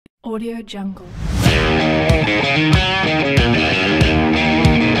Audio Jungle.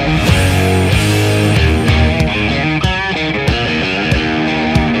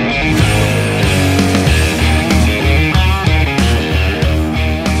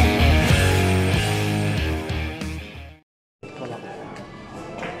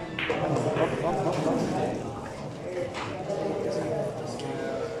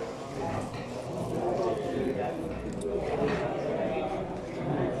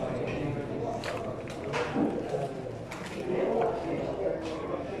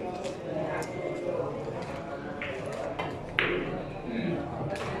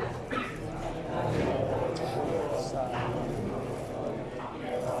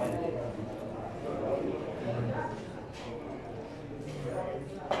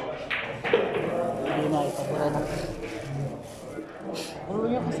 Ano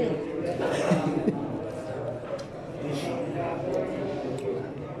niya kasi?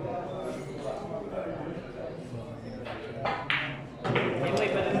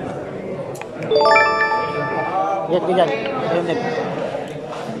 Yan, ganyan.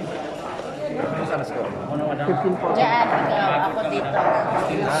 Sana score? 15-14. Diyan, ikaw. Ako dito.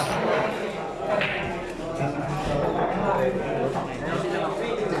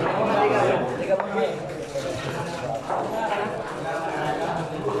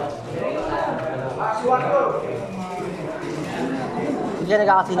 Hindi ka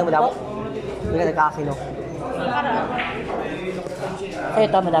nagkakasino, madam? Hindi ka nagkakasino. Sa'yo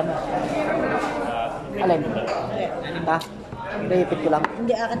ito, madam. Alin? Ha? Hindi, ipit ko lang.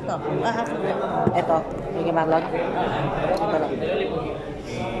 Hindi, akin to. Akin to. Eto, may kay Marlon. Ito lang.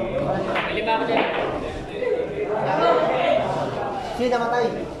 Sino namatay?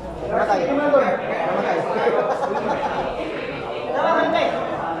 Namatay? Namatay. Namatay.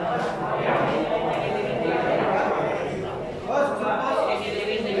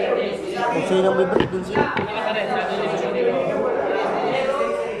 Kung sino may break dun sila.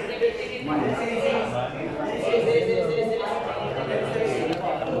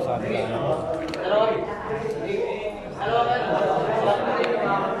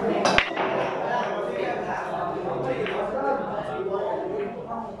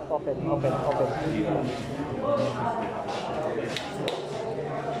 Open.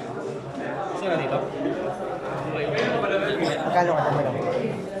 Sino dito? Magkano ka naman?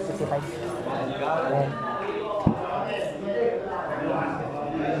 65. Ayan.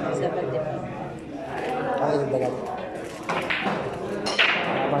 70. Ang ilagay.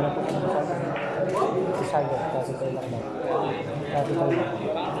 Tama na po. Si Sayo. Kasi tayo lang daw. Kasi tayo lang.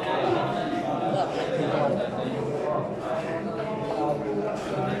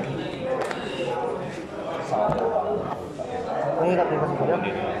 Mahirap din kasi sila.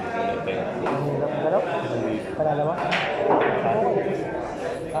 Mahirap ka daw? Panala mo?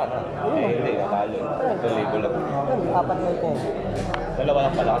 Hindi, natalo. Tulibo lang. Apat na ito. Dalawa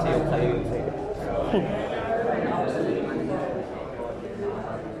lang pala kasi yung sa'yo yung sa'yo.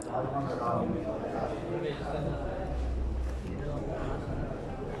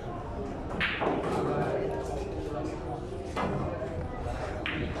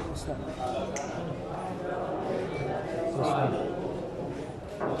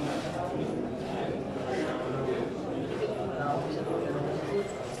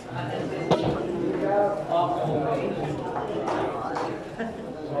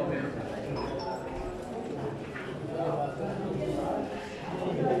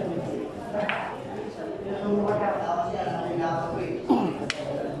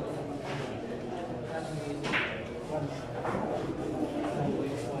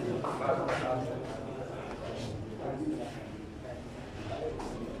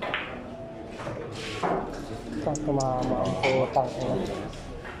 Saan tumama ang putang ina?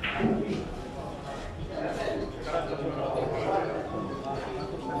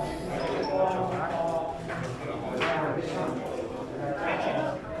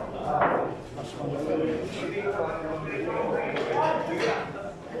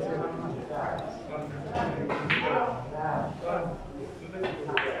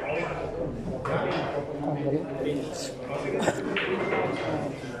 Ang galing. Ay,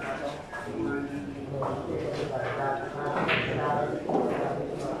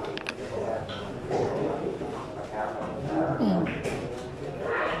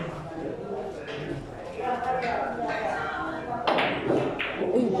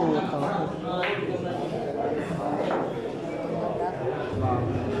 putang.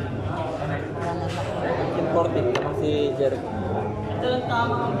 Imported naman si Jerico. Ito lang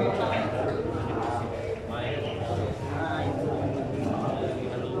tama ang puta.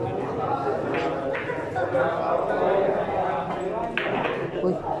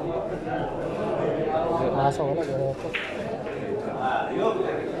 Uy. Kaso wala, Jerico.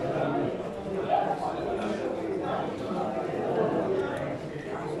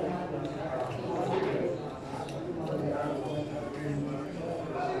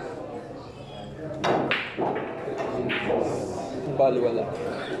 Bali wala.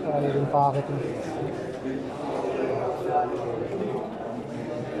 Ano yung packet mo?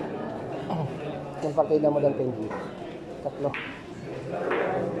 Yung partida mo ng Penji. Tatlo.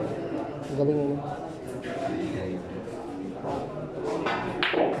 Ang galing yun.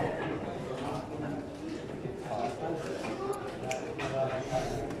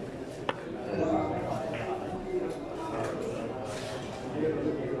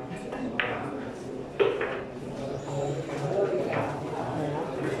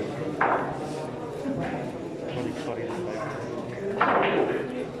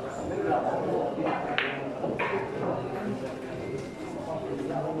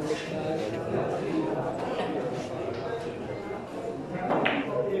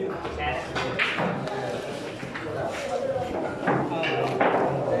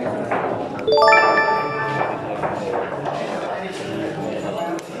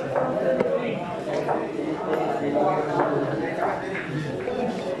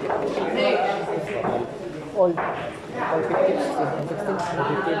 All 50, 16,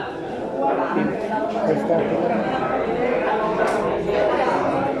 15. First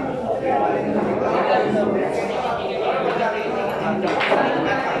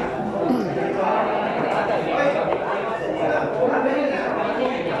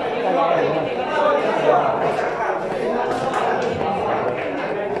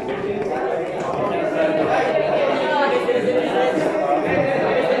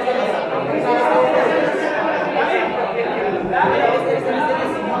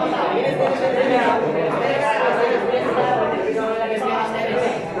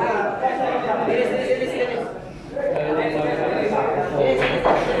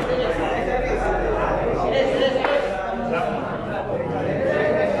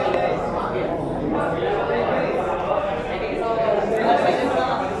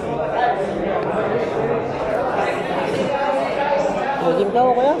Naging ka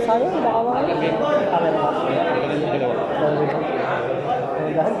o kaya? Sayang, baka mga amin na.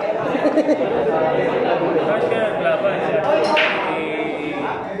 Bakit ka naglaban siya?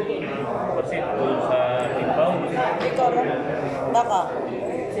 Percent doon sa timbaw. Ikaw rin. Baka.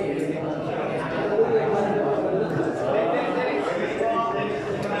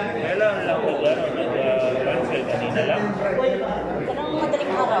 Kailan lang nag-cancel kanina lang. Parang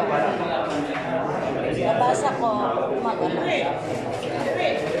madaling araw. Nabasa ko, umaga na.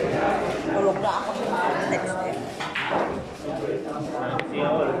 Tulog na ako next day.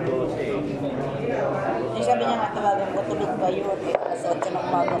 Yung sabi niya nga tawagan ko, tulog ba yun? Kasi 8 ng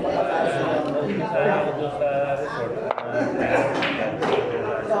umaga ko nabasa. Sa doon sa resort.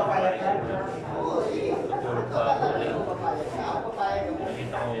 Tulog pa ako ulit.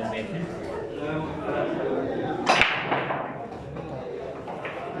 Nakita ko yung message.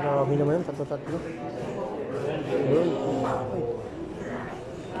 Grabe naman yun, tatlo-tatlo. Yun.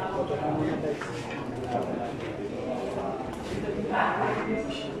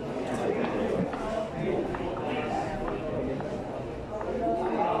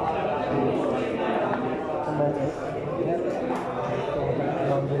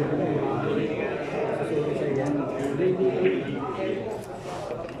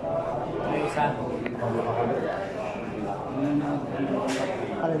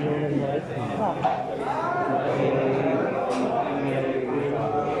 Alam mo na rin ha?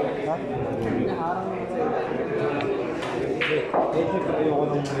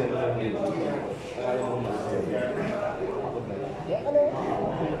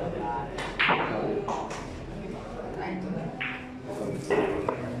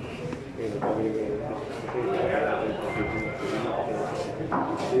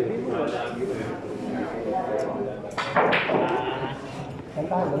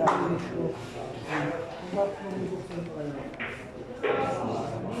 Kantahan mo na.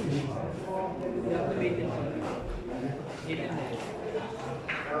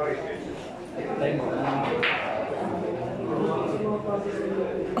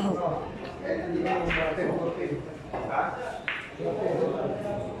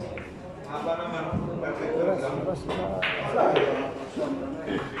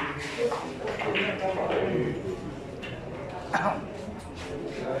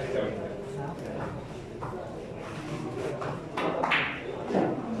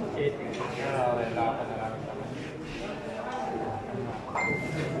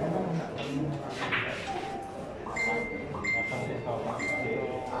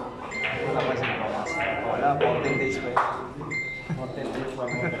 Wala. 10 days pa yun. More 10 days pa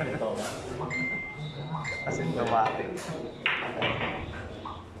mo ito. Asymptomatic.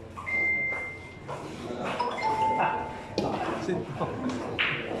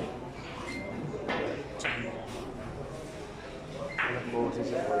 Walang boses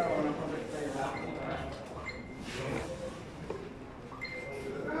sa boy.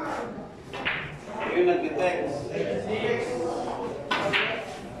 Yung nag-detect.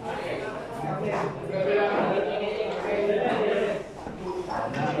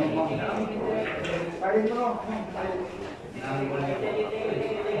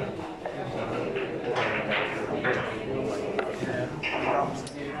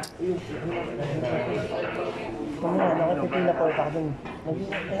 Mamaya, nakapipila po ako dun.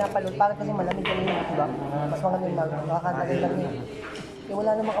 Pinapalot, parang kasi malamig kami yun, diba? Mas magaling lang, nakakatagal lang yun. Eh,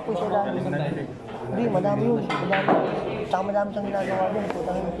 wala namang apoy sa ilalim. Hindi, madami yun. Madami. Tsaka madami siyang ginagawa dun.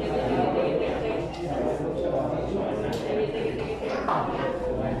 Putang yun.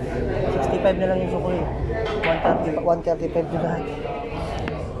 65 na lang yung suko eh. 135 yung lahat.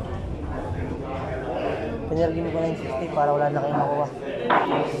 Pinaragin mo pa lang yung 60 para wala na kayong makuha.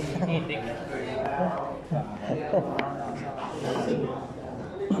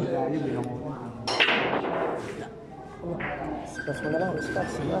 Scratch mo na lang.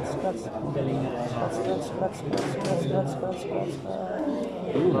 Scratch.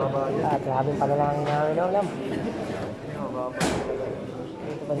 Ah, grabe pala lang ang inawilaw.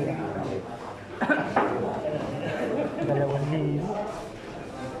 Ito ba nila? 2,000.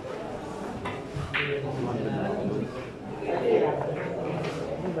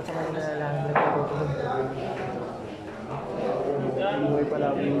 Ba't sa kanila lang nagpapatuloy? Buhay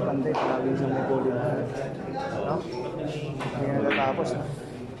palagi yung pantay, palagi yung isang magulin. No? Hindi na natatapos. No?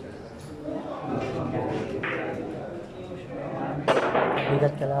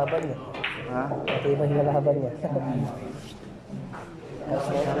 Bigat kalaban niya. Ha? Ito iba hinalaban niya.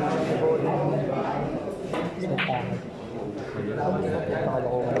 Pakalokohan natin yung humus.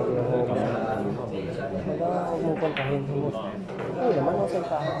 Huwag mo kontahin humus. Ay naman, huwag sa'yo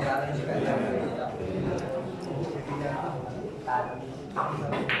pa.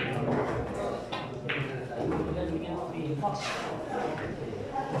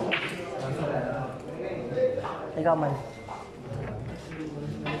 Ikaw man.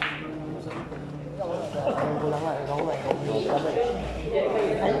 Ayun ko lang nga, ikaw nga.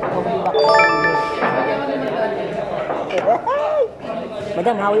 Ay, kumuli ba ka?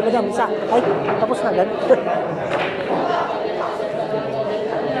 Madam, hawi madam, isa. Ay, tapos na gan.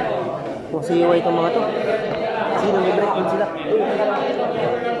 Kung siway itong mga to. Sino may break in sila?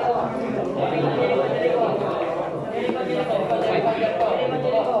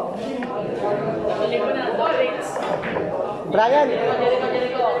 Brian!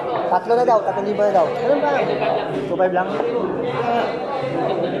 3 na daw, 3,000 na daw. Ano ba? 2,500 lang.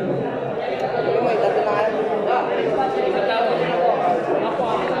 May 3 na kayo.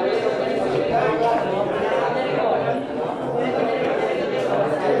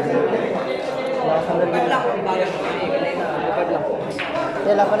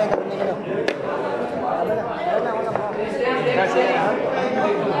 Kailan pa na yung katunig ano? Tama na. Meron na ako lang. Kasi, ha?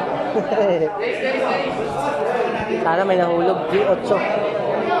 Sana may nahulog. G8.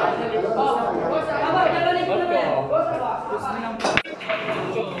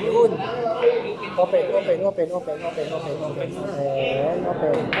 Yun. Open. Ayan,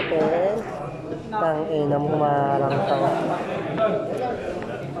 open. Tangina mo marangtang.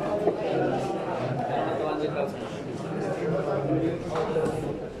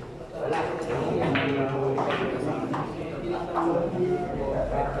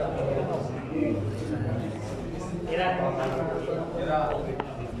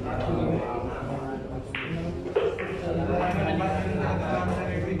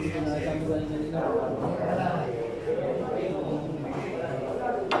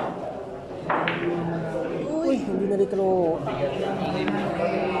 Uy, hindi na dito.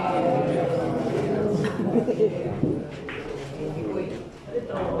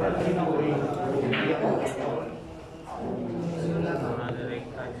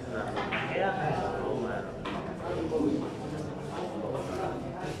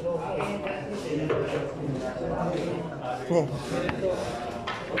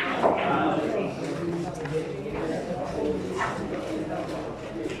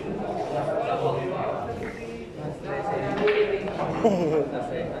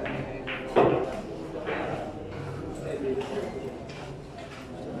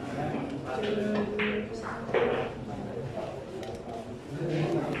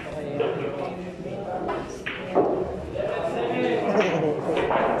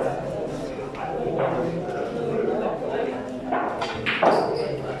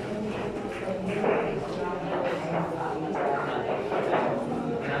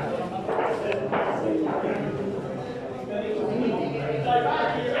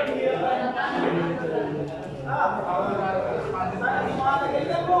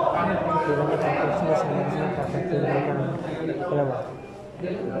 Kailan ito ang sinasabi papatuloy ka. Wala ba?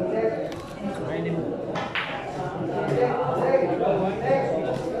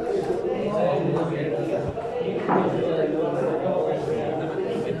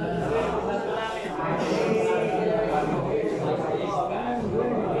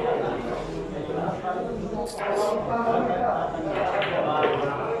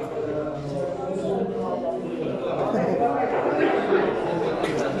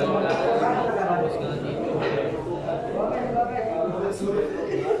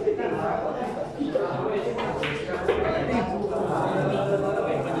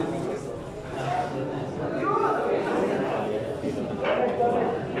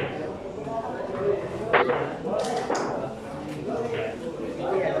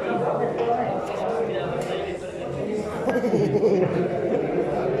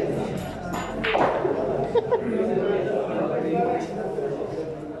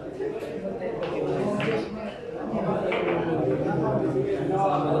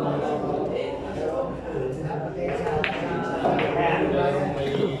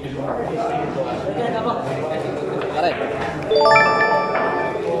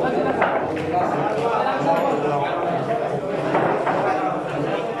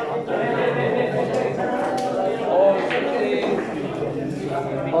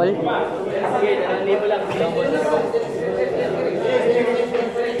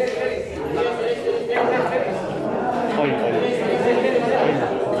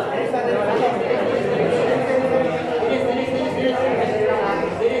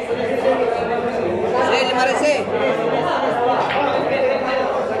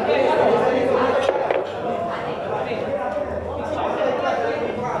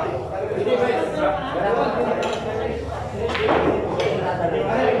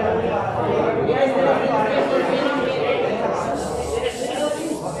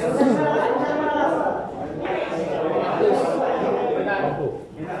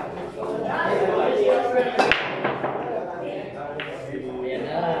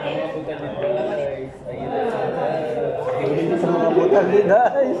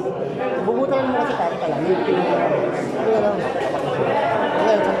 Bubutan mo kasi tayo pala. Ano lang.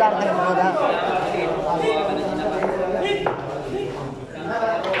 Ngayon, sandang ka na mga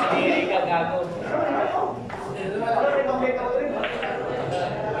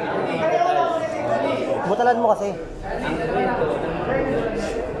butalan mo kasi.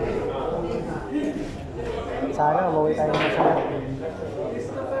 Sana umuwi tayo ng masarap.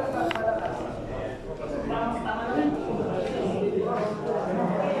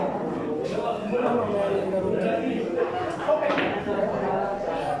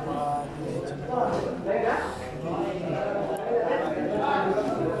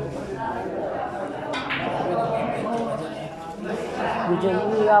 Video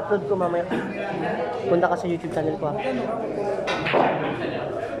i-upload ko mamaya. Punta ka sa YouTube channel ko.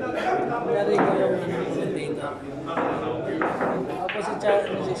 Jerico yung data.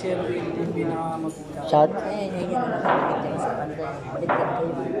 Tapos si share yung pinaka-magputa. Chat? Yan ang nakakabit dyan sa banda. Baliktad ko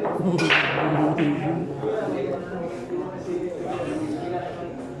yun.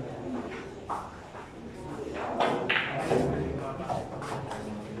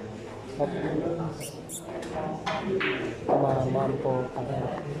 Mamampo tayo.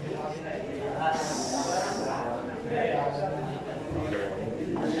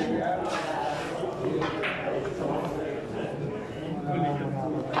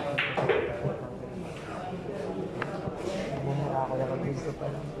 Ako na mag-gusto pa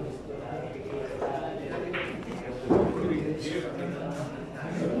lang.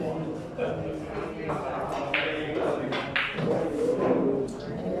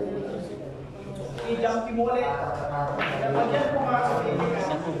 I-jump mo ulit.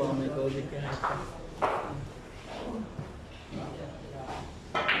 Saan mo ba may COVID ka na?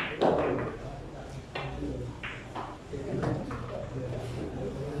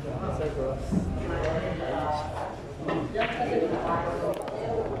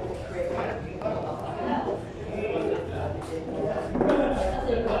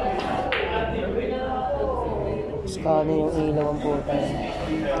 Skano yung ilaw ang puta.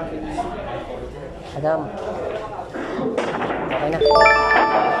 Adam. Okay na.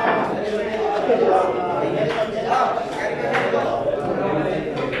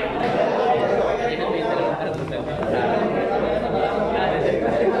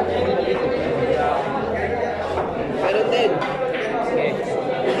 Pero 10.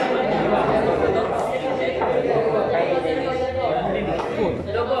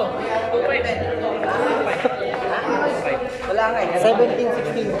 Wala nga eh.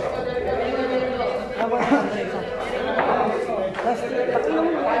 17-16. Last,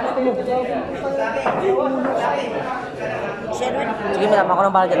 gusto mo. Sige, madam. Ako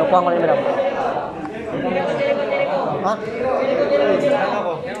nang bahala dyan. Upuhan ko rin, madam. Ha?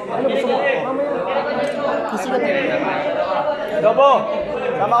 Ano gusto mo? Kasi ka tayo. Dopo!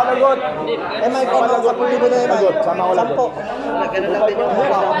 Sama ko lagot! Eh, may call lang. 10,000 na yun. Lagot, sama ko lagot. 10. Ganun lang din yung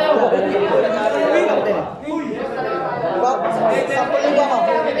mukha. Ba? 10,000 ako.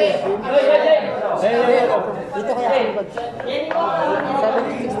 Dito kaya ako likod.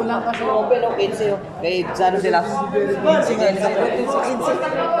 76 lang kasi open o 15 yun. Kaya saan sila? 15 nga. 15.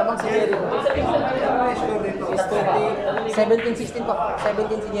 Tamang si Jerico. 17-16 ko.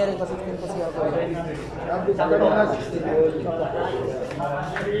 17 si Jerico. 16 ko si Orcollo.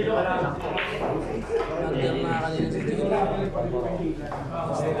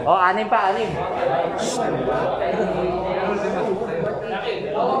 Oh, anim pa, anim.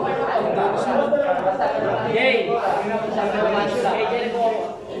 Yay!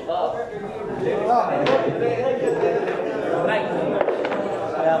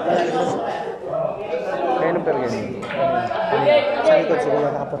 Kaya nung pero yan. Sa likod siguro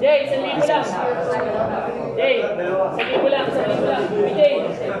nakapot. Jay, 1,000 lang. Jay, 1,000 lang, 1,000 lang. Jay,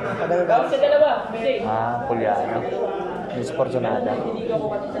 bawat sa dalawa. Jay. Ah, Pulyano. Yung sa Portonada.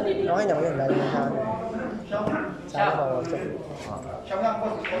 Okay na ko yun. Lalo na sa ano. Sana pa.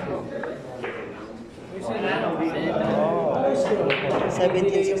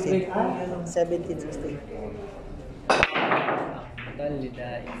 17-16. 17-16.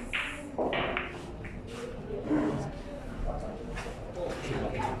 Daliday.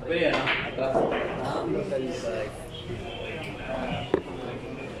 Pwede yan, atras. Daliday.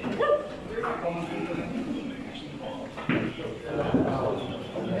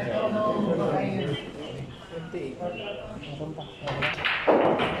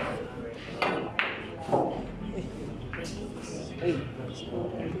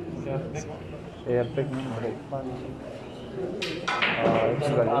 Perfect. It's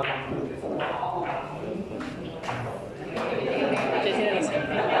galing.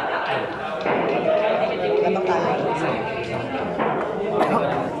 Lamang tayo.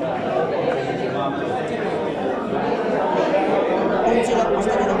 Kung sila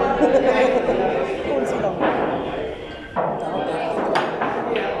gusto nila. Kung sila.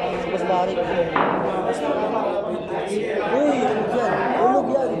 Mas barik. Uy, ulog yan. Ulog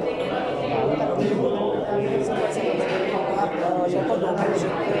yan.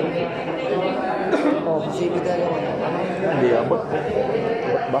 Oh, posibilidad yan. Hindi abot.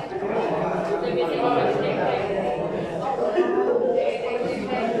 Abot ba?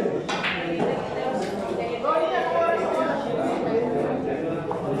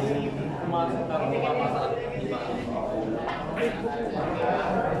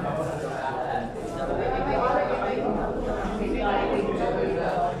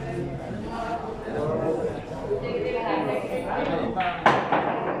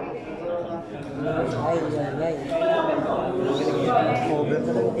 Ay, ay, ay. Over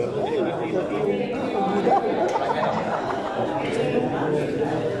ka lang.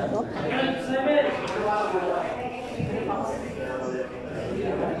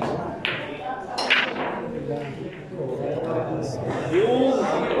 Yun,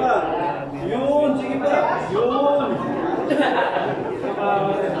 sige pa. Yun, sige pa. Yun.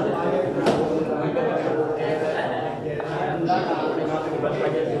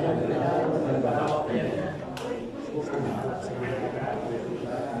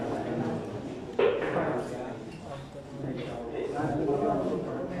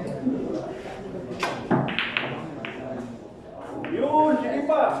 Yun, sige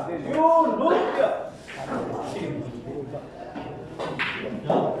pa. Yun, lupa.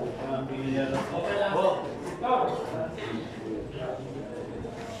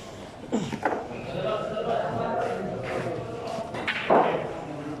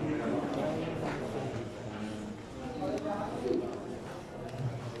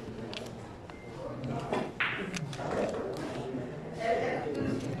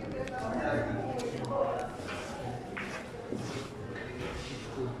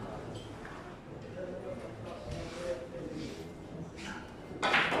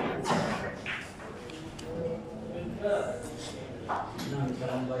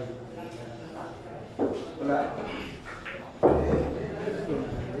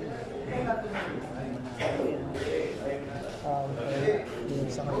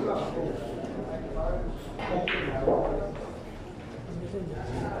 Sa kanila.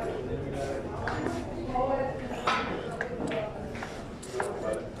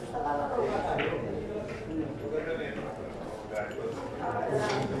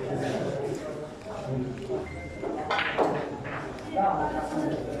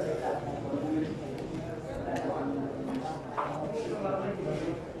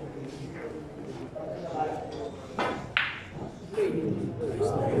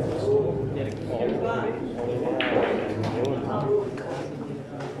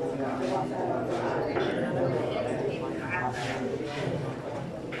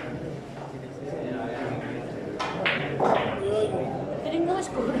 Galing nga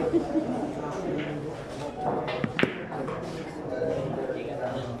score.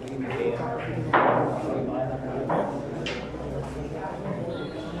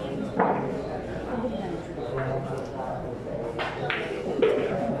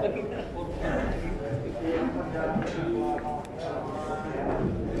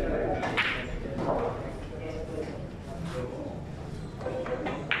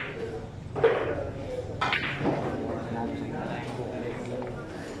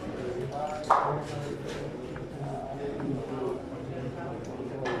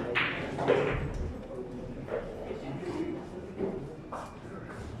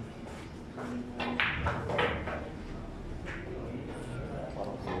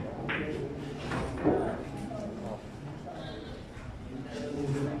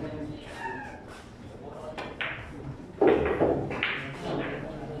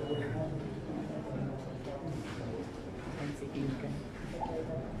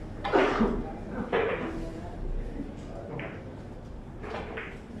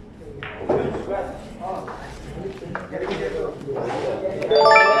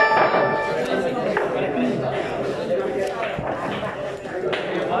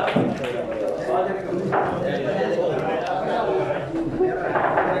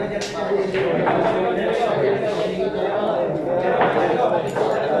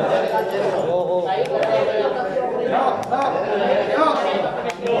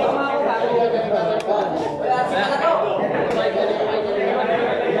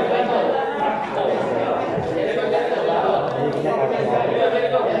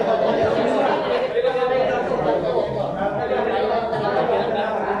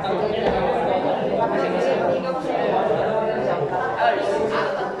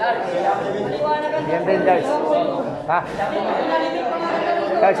 Yan din, Dars. Ha?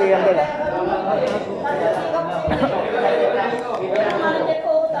 Dars, yan din, ha?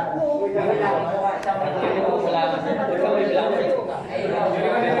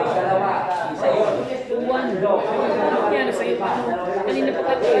 Kanina pa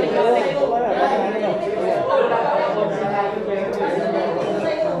kayo.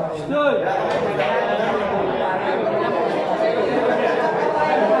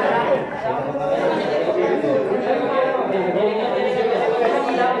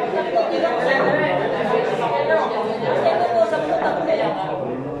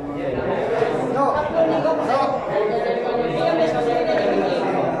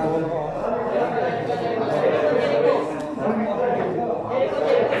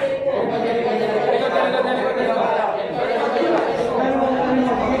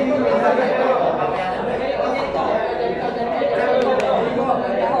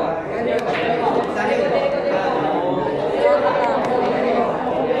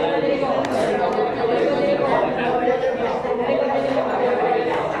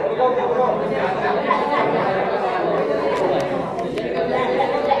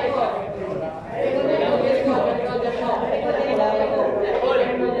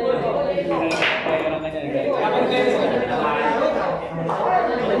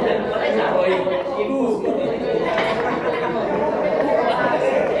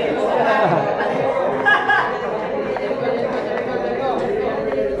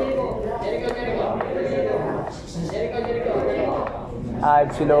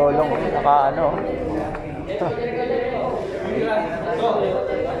 Si Lolong, naka ano.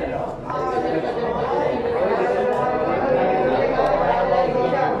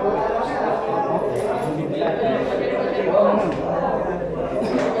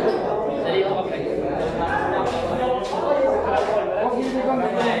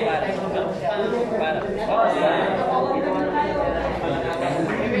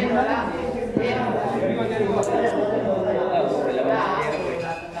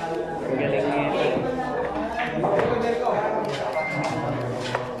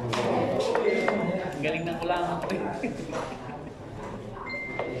 Galing ng ulangan ko.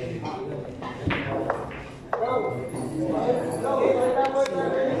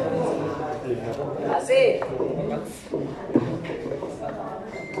 Kasi.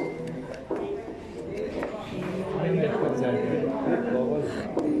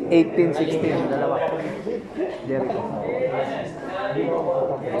 18-16, dalawa. Jerico.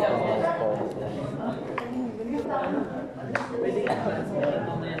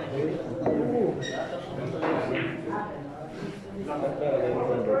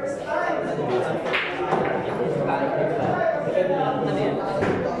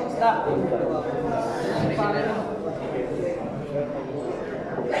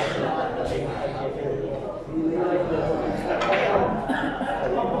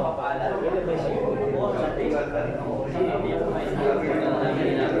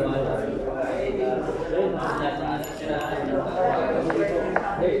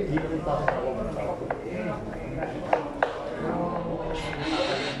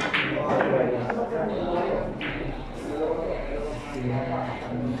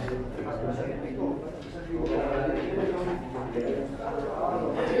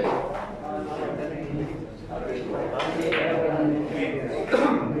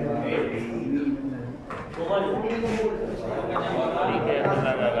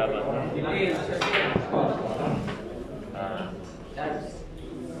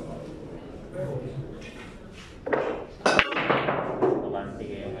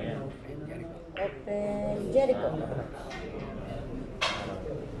 Open Jerico.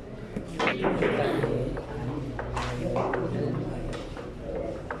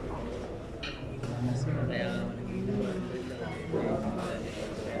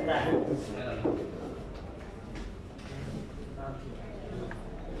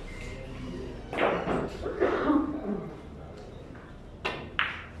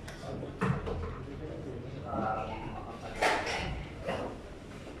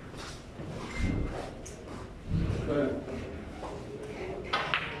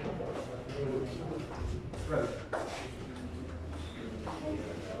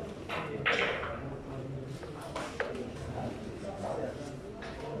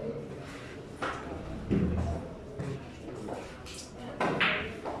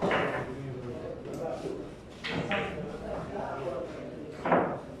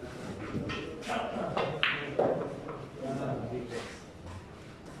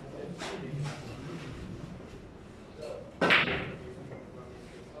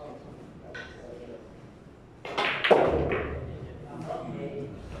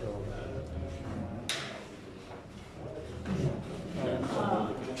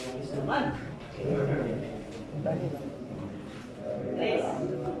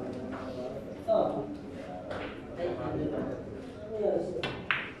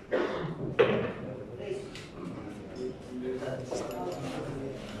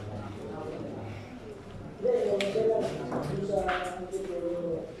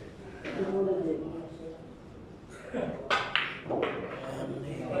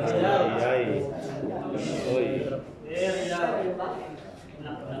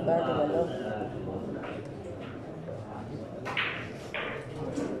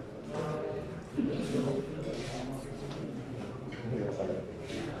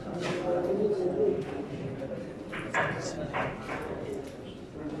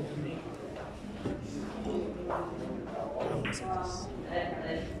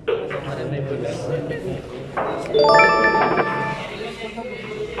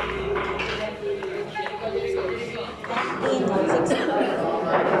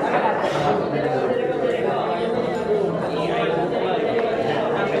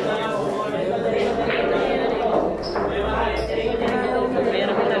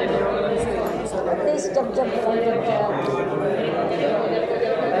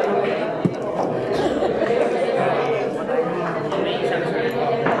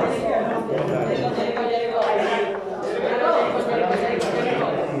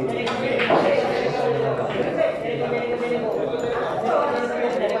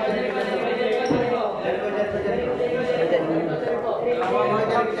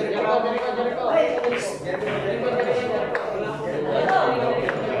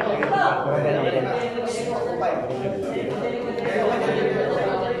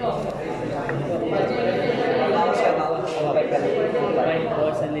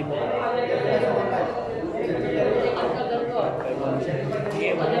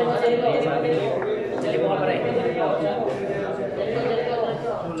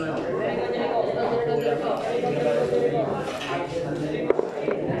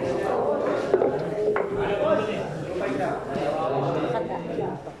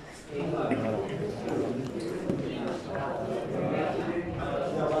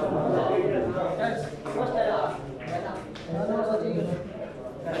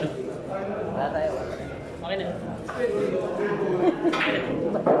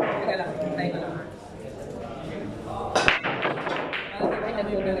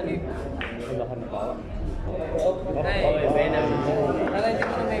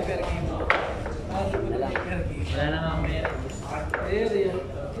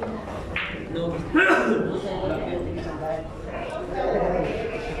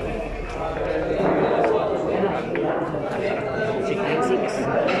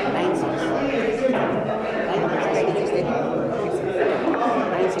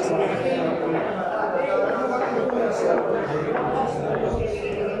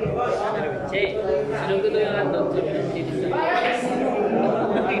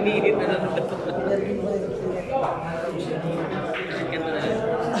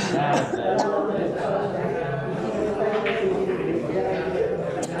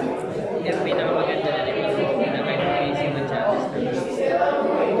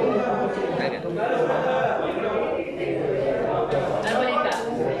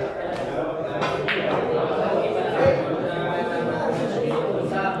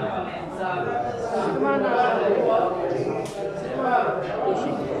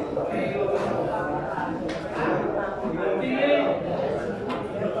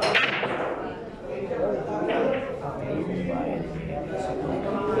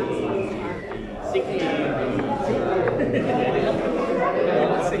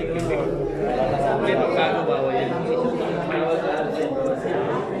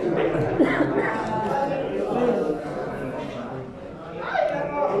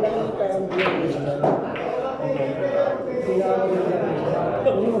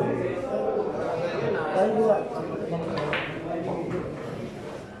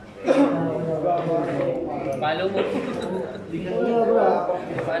 Follow mo.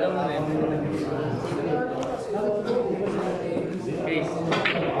 Follow mo rin. Okay.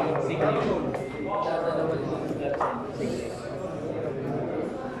 Sige.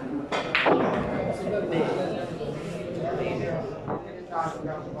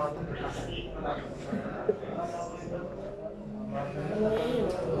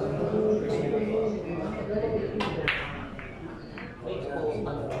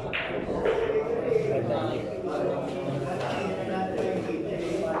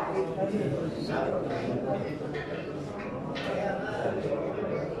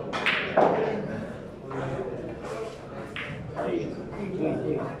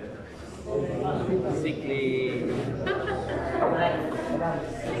 Sikli.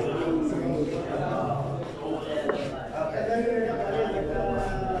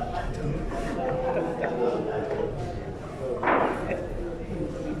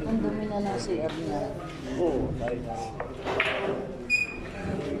 Ang dumi na ng CR niya. Oo, tayo na.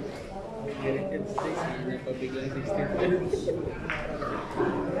 Heritage Day, hindi pa biglang 16.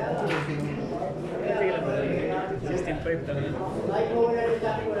 16.5 lang yan.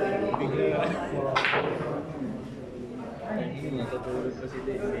 Bigla. Ay, natutulog pa si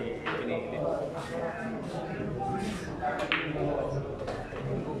Pinili.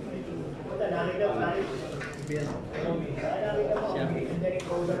 Siya.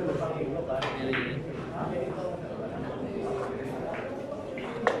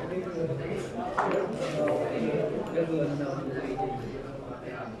 Gagawa na ako ng video.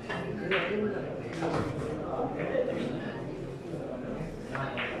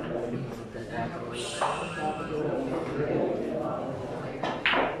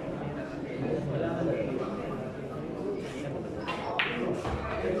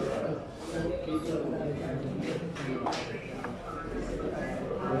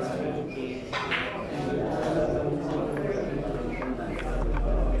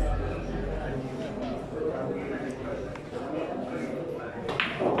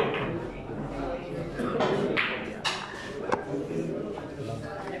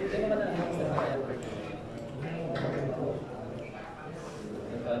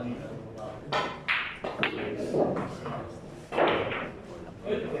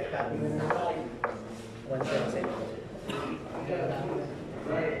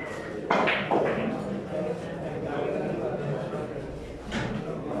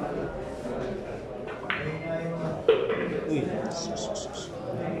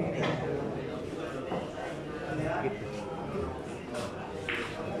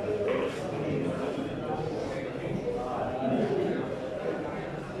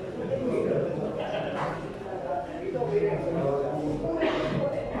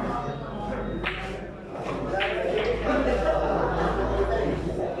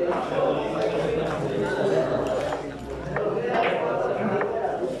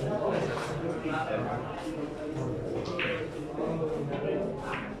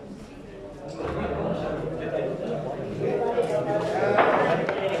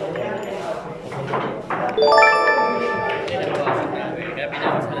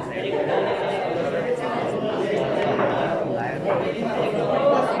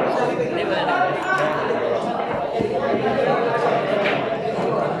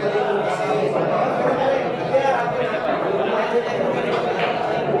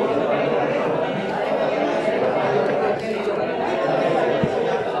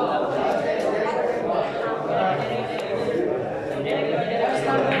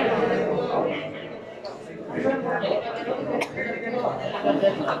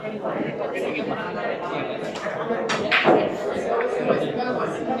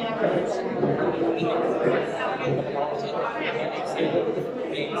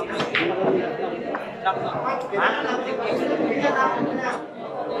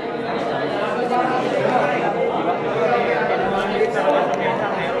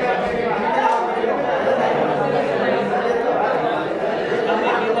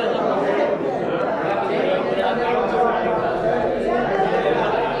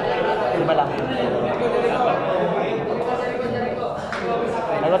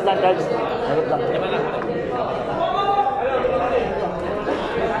 Harap lang, guys. Harap lang.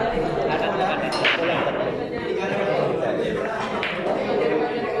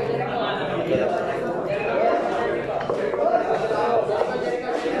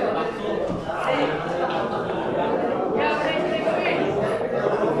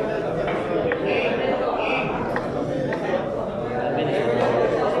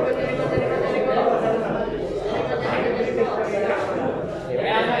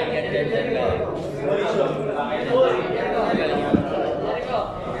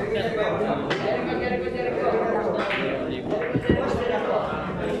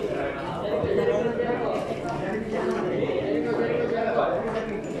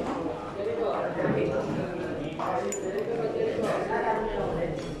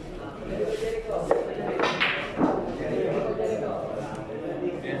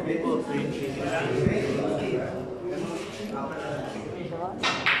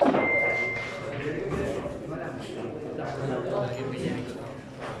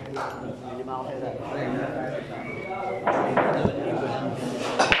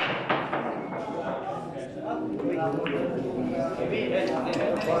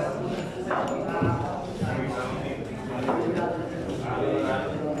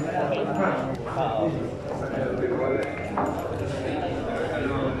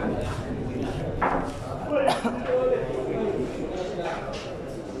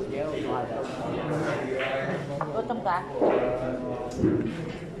 Gutom ka?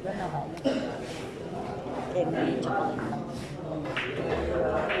 Gano'n ka? Eh, may chocolate lang.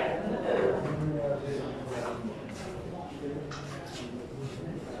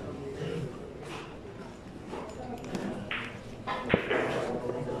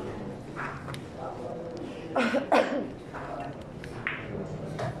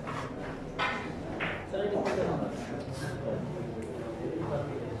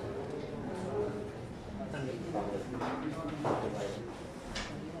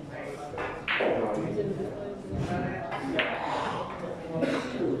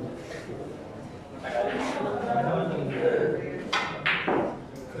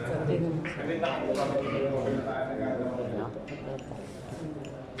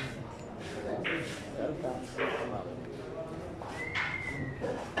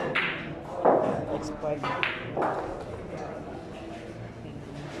 Expired.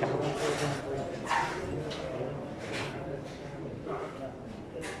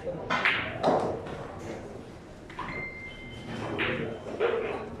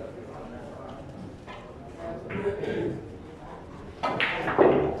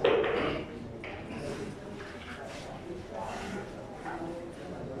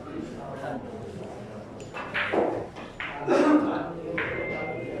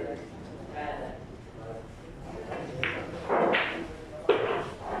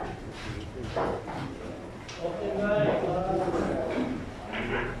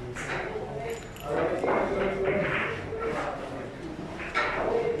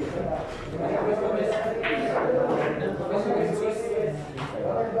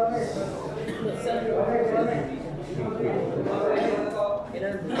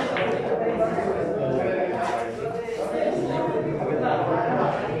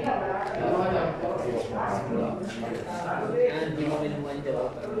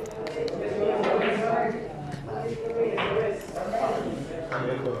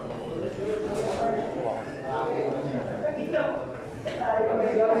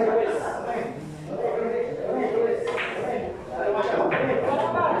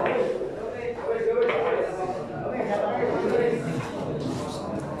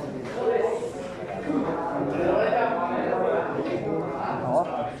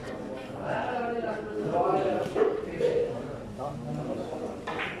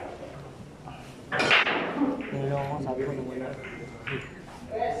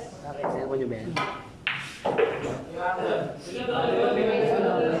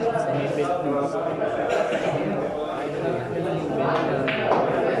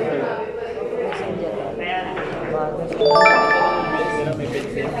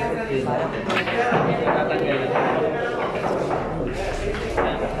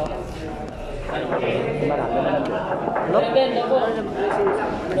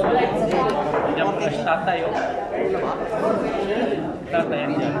 Tatay, oh. Tatay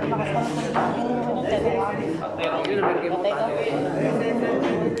yan dyan.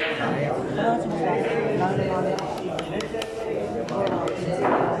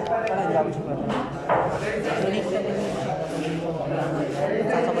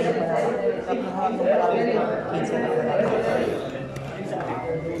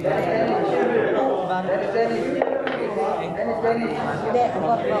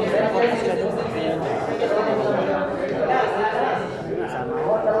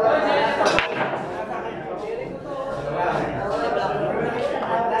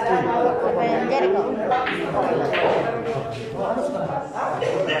 Jerico.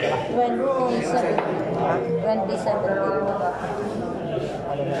 2017.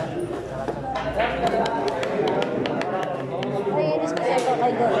 Ay, inis kasi ako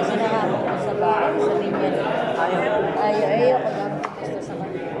kay Goro. Sinahapon ko sa bahay. Sabihin niya, ayaw ko lang gusto sa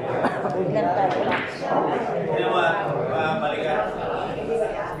kanya. Ilan tayo lang.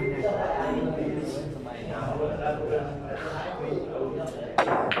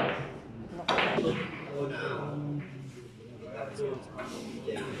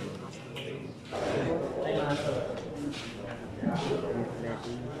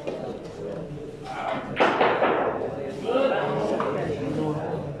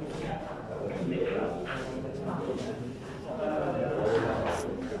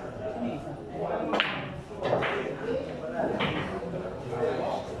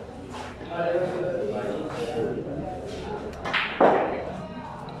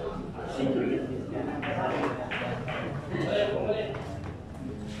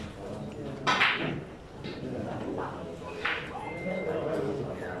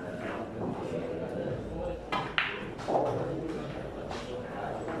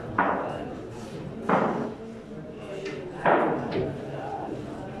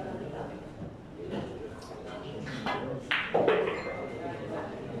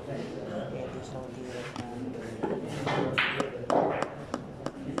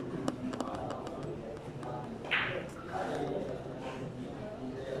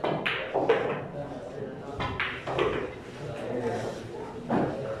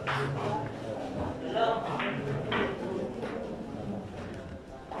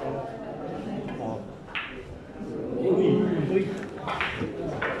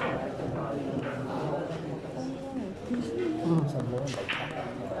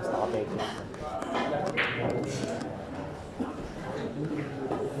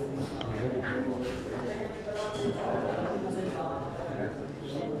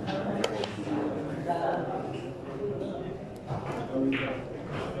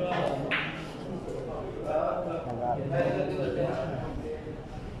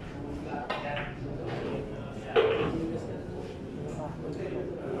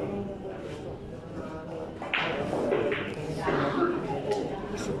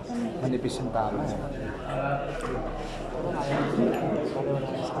 Manipis yung tama. Sa kaliwa.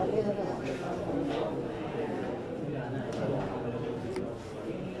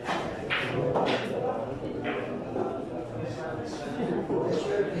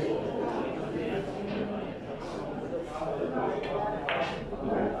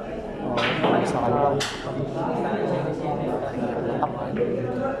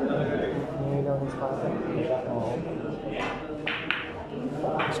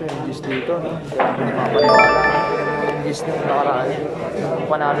 Kasi yung gis dito, no? Kaya hindi mapaniwala. Yung gis nung nakaraan, yung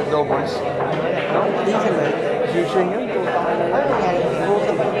panalo doubles. No? Exibition yun.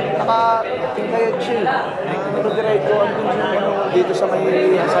 Naka-tingkayag siya. Nag-Jerico dito sa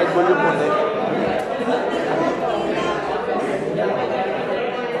may side ball yung punta.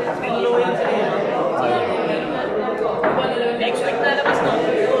 Next week na labas, no?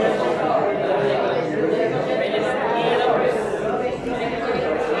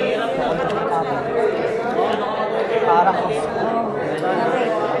 Para ko.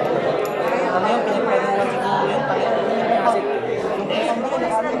 Ano yung piniprenuwan siguro yung tayo?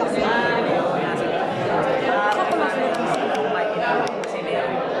 Kasi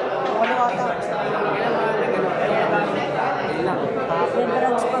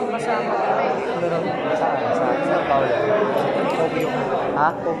ha?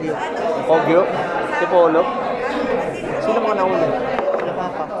 Kogyo. Kogyo? Si Polo? Sino mga nauna? Sila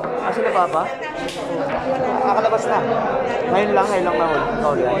Papa. Ah, sila Papa? Kakalabas na. Ngayon lang nahuli.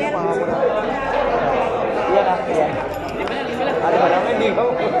 Ikaw yan. Yan ah, yan. Ano ba lang? Hindi ko.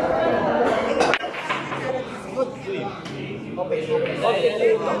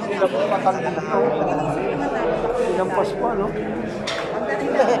 Sila po matangin na. Sinampas pa, no?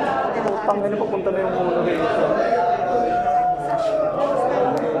 Utang na papunta na yung muna rito.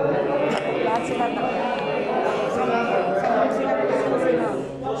 Lahat sila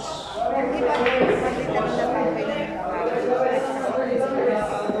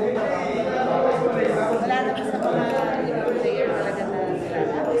wala na sa mga player talaga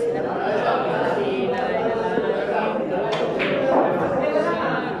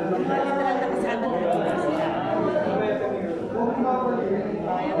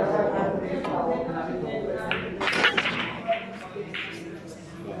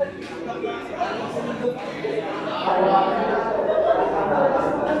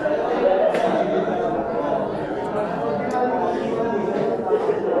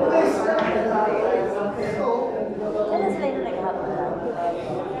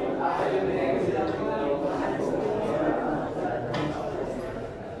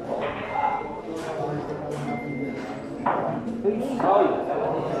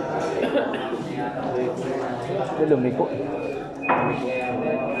na Lumiko.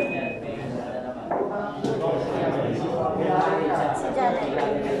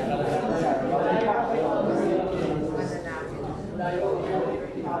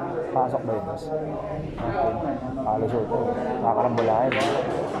 Pasok ba yun, boss? Kalusot to. Nakakarambulahin.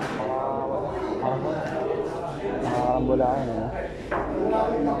 Nakakarambulahin, eh.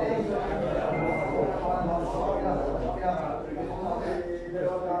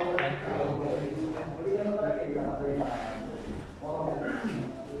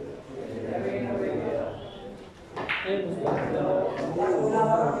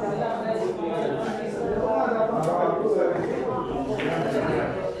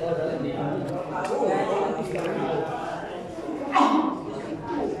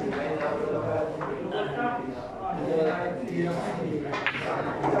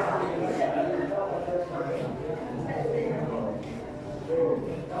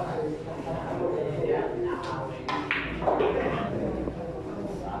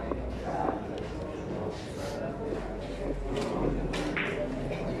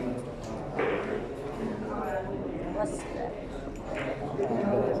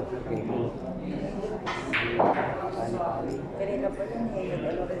 Kanina pa yun,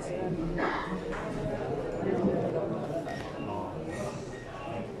 nag-ano rin siya.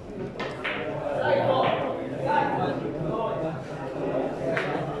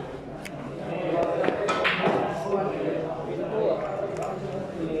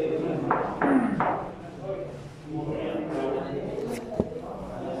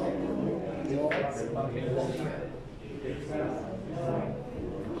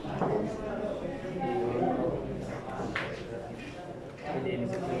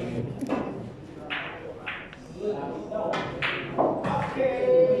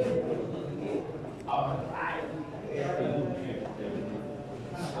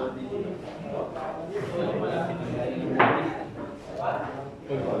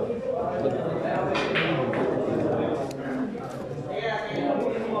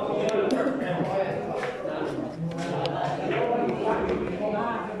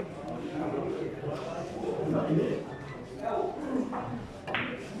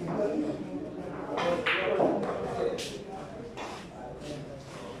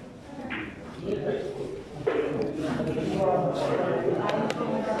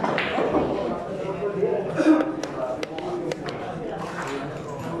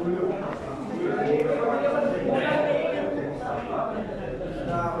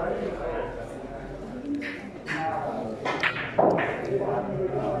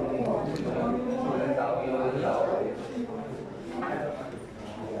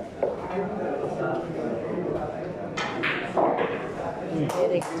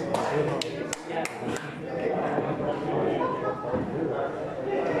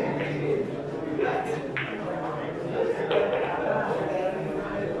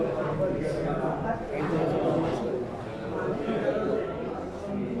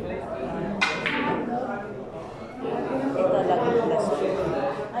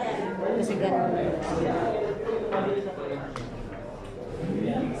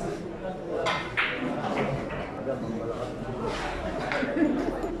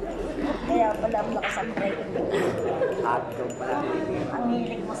 Kaya pala ang lakas ang break. At yung pala. Ang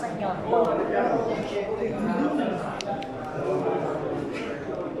hilig mo sa inyo.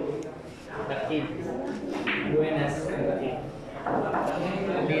 Takid. Buenas. Takid.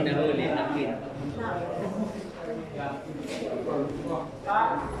 Huli na huli. Takid.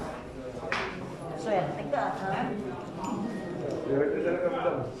 Swerte ka, ha?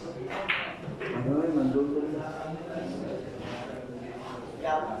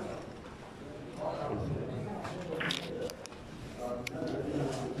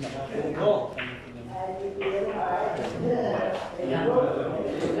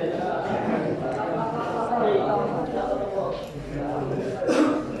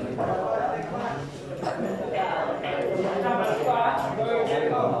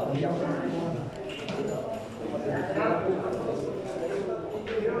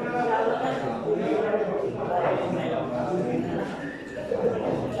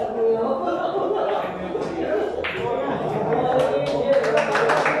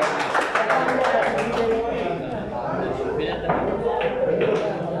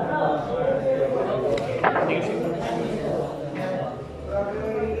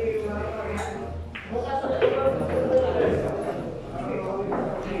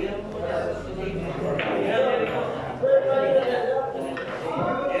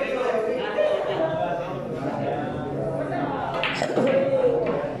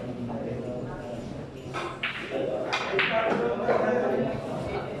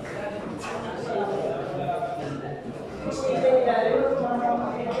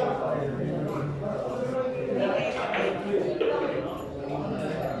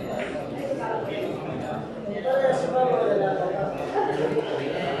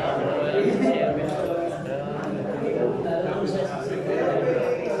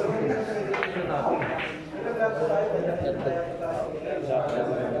 Kami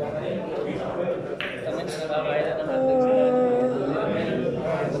na nakakain na ng hotdog sila.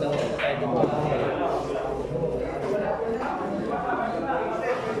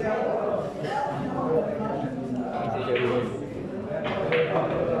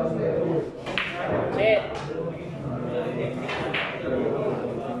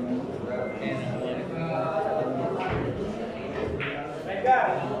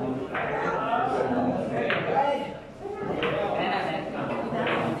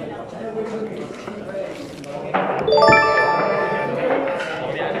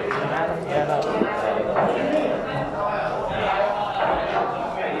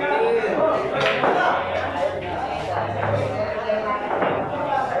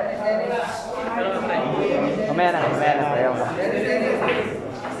 Mamaya na. Ayaw mo.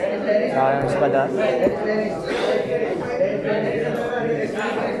 Sayang espada.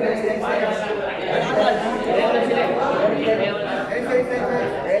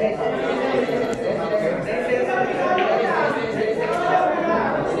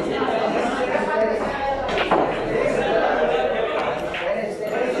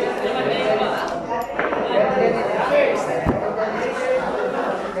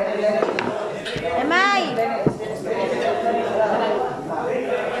 Emay!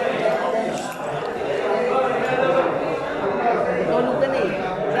 Tulog ka na eh.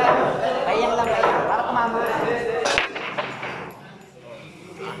 Kayang lang kaya. Para kumama.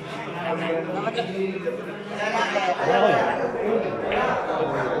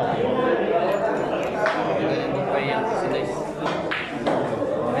 Payang si Dice.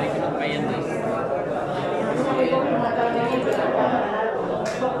 Balik ko ng payang Dice.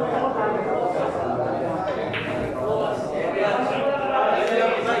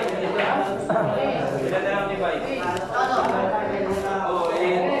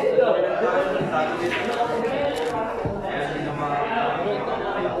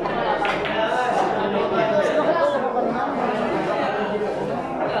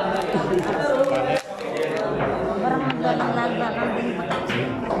 Parang naglalang din pa.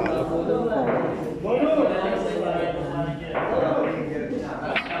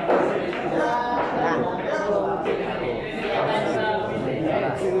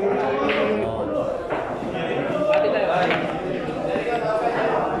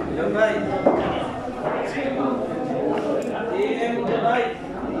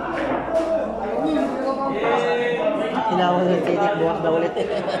 Tinawag ng tinik, buwak na ulit.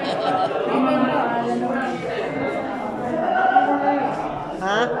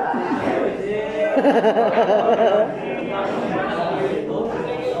 Ha?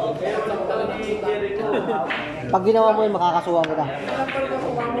 Pag ginawa mo yun, makakasuhan kita.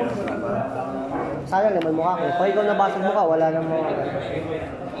 Sayang naman mukha ko. Pag ikaw nabasag mukha, wala nang mga...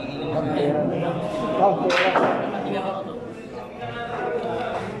 Wow, pera.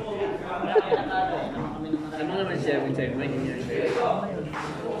 Ano naman siya?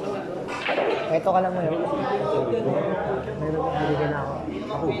 Ito ka lang ngayon. Meron kang binigyan ako.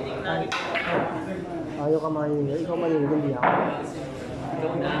 Ako. Ayaw ka mahihingi. Ikaw mahihingi, hindi ako.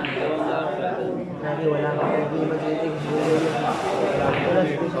 Lagi wala ka hindi mag-itig. Wala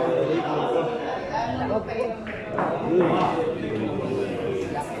siya.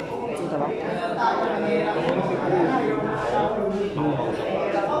 Ito ba?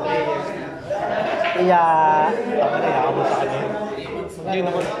 Kaya... Hindi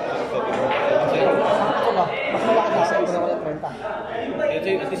naman. Ako ba? Mas malaki na sa ito na wala 30. Ito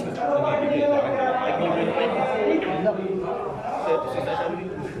yung at least nagbibigay sa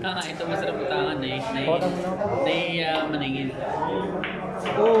akin. Ito masarap utangan na maningin.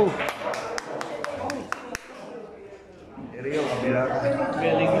 Oh! Jerico, kabila.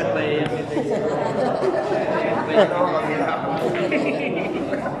 Galing na pa yan.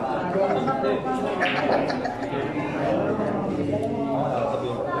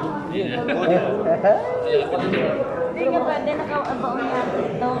 Hindi nga pwede, nakabaon natin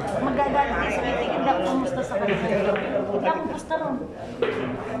ito. Magagalit kayo sa meeting, hindi ako kumusta sa kanila. Hindi ako kumusta ron.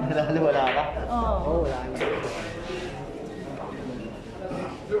 Lalo wala ka? Oo. Oh, wala na.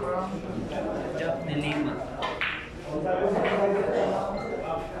 Jack ni Lima.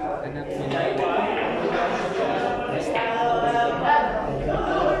 Anak nila.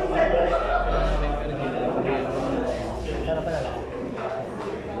 Sana pala lang.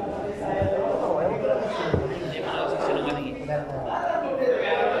 Hindi makakasig sila kaningin.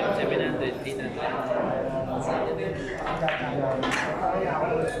 700, 800.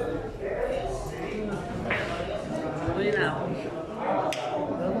 Tuloy na ako.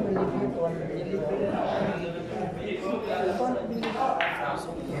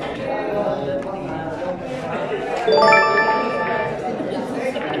 Huwag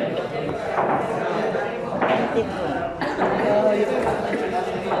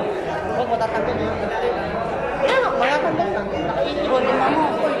matatanggal yun. Kaya nga, matatanggal lang. Problema mo.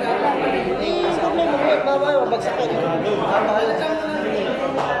 Eh, problema mo. Bawal, mabagsakin.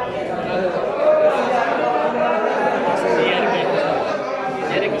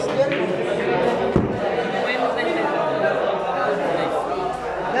 Jerico.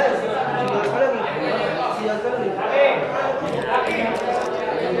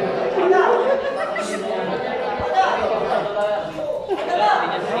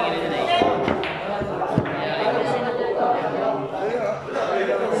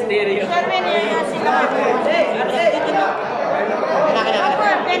 Stereo. Sir, may niya sila.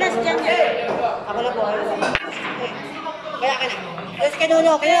 Ako, penas dyan yan. Ako na po. Kaya ka na. Yes,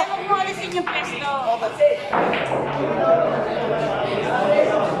 kanuno. Kaya. Huwag mo alisin yung pwesto.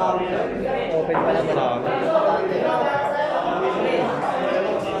 Open pa naman ako.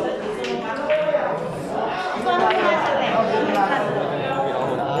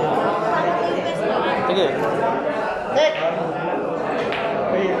 Sige. Nek!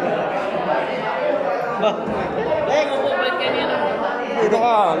 Ba? Nek! Dito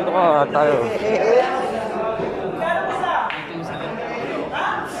ka tayo.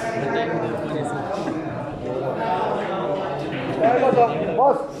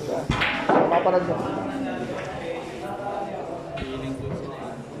 Boss! Maparad mo.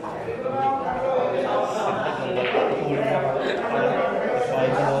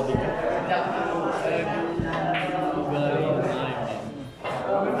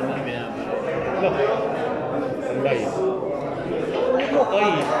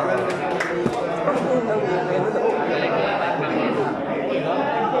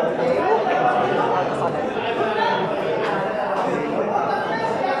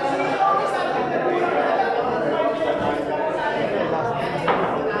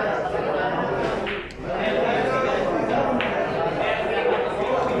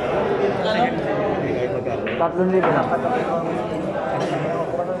 Tatlong libo na.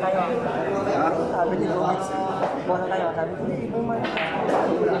 Sabi ni Gomez. Bono tayo. Sabi ni Gomez.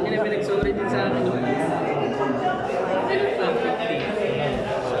 Hindi na pinag-sorry din sa akin.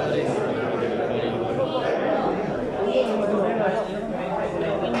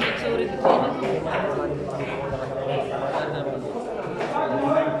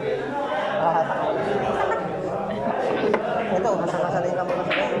 Ito, masanay ka mga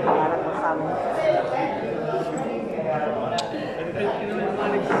sakay. Parang mo sa amin.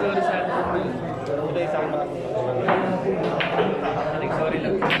 Nag-sorry sa akin. Nag-sorry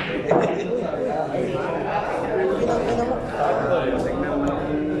lang.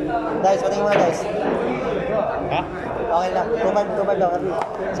 Guys, patingin mo na guys. Ha? Okay lang. Tumad lang.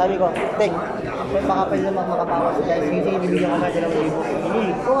 Sabi ko, Teng, may makapal naman makapawas guys. Kasi bibigyan ko natin ng libo.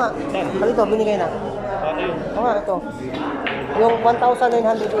 Oo nga. Ito, binigay na. Oo nga, ito. Yung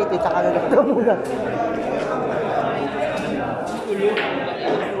 1,980, tsaka na lang ito muna.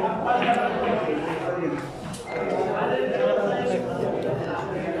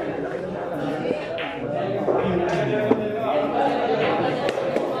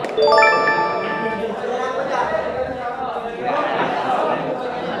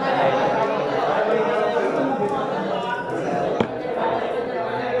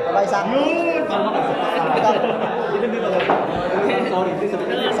 Bye, Sam.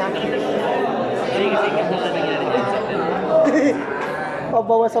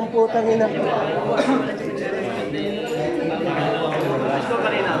 Pabawas ang putang ina. 22,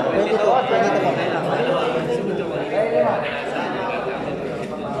 22 pa.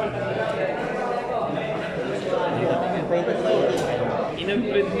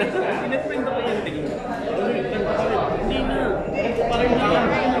 In-print na. In-print ako yung tingin. Hindi na. Parang hindi na.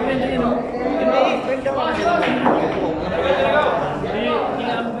 In-print ako. Hindi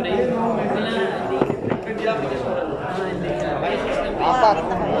nga ang print. Wala. Hindi lang ako sa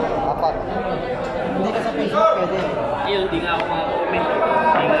Apat. Hindi ka sa Facebook pwede. ayun, hindi nga ako makakomment. Hindi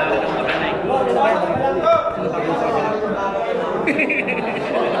nga ako nang mag-like.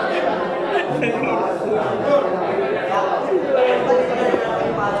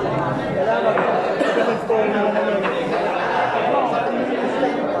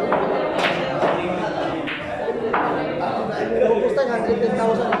 Gusto niya,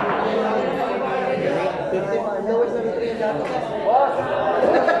 110,000. 50 pa. Lowest na rin natin.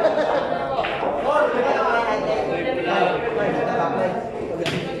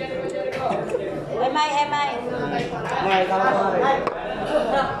 MI. May, tama ko nga.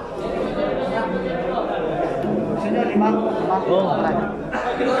 Gusto niyo, 5? 5? Oo.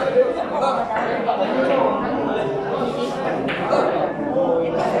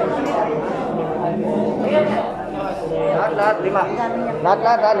 Lahat, 5. Lahat,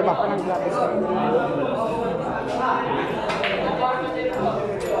 5. Lahat, 6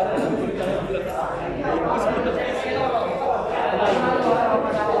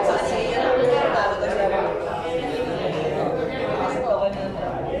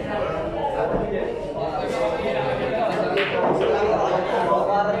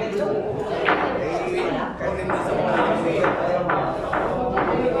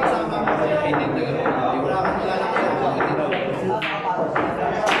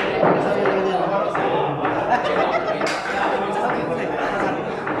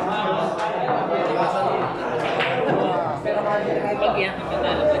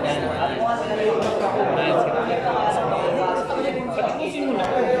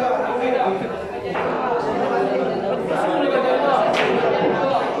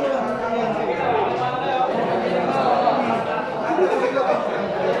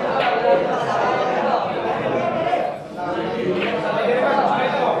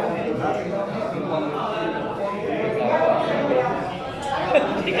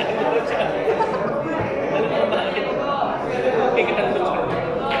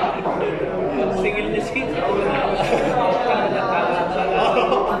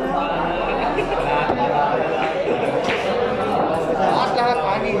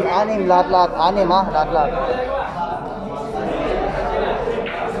 ha, lahat.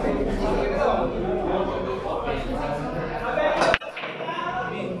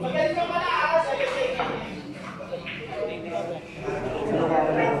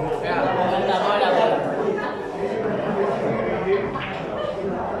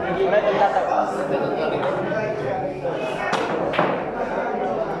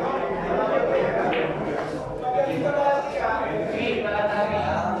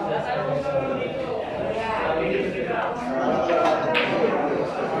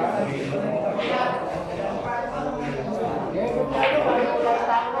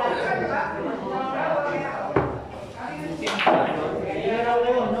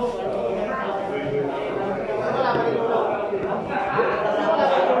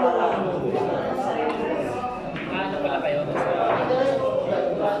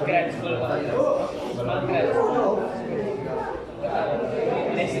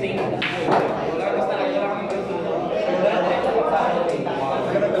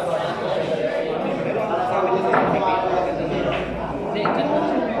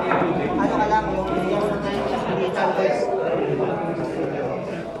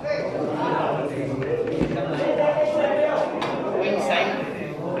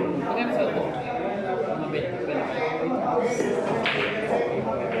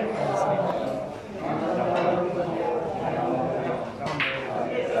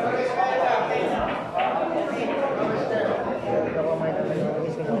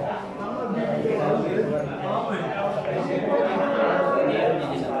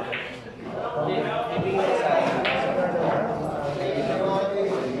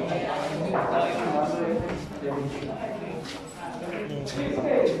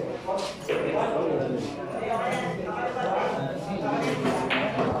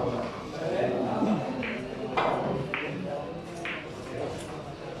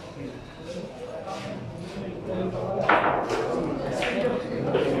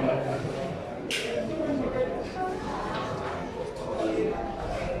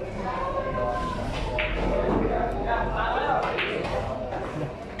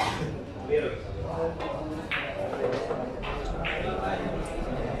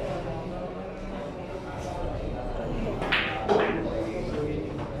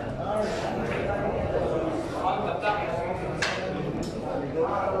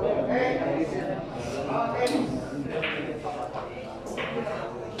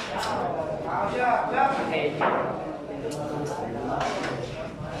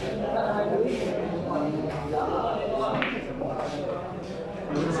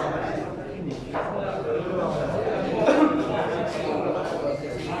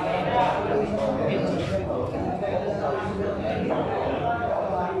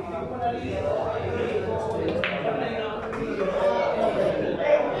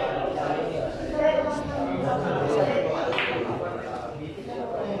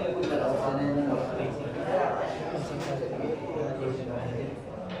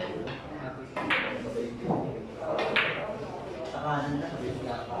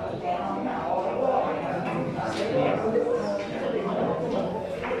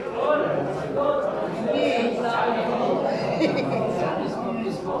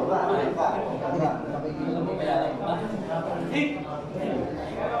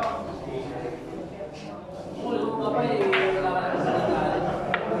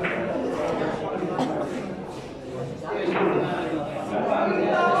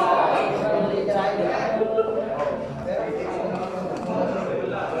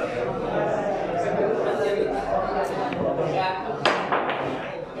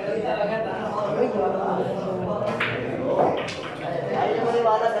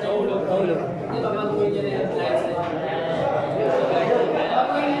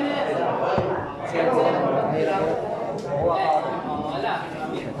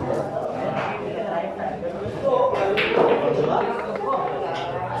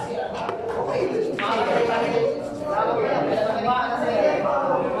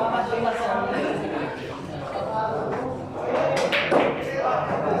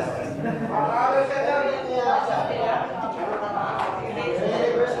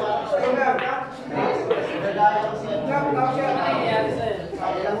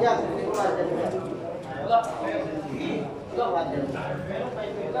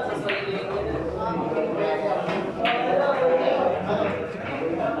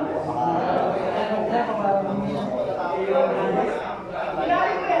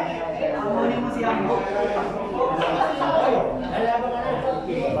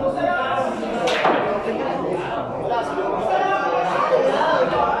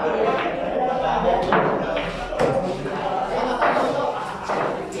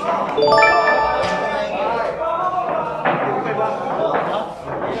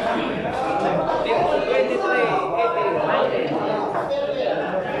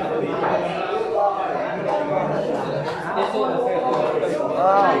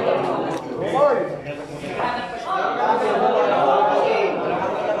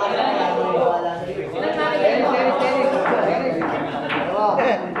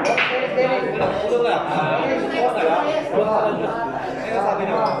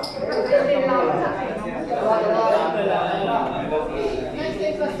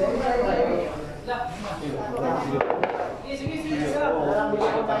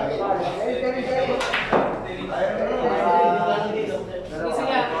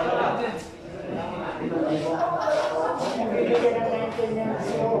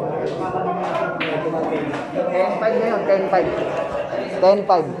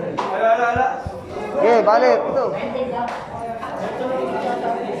 Okay, balik. Ito.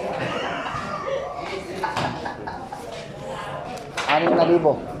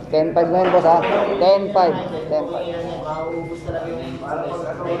 6,000. 10,500 na yun, boss, ha? 10,500.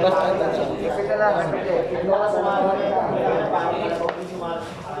 10,500. Ipit na lang.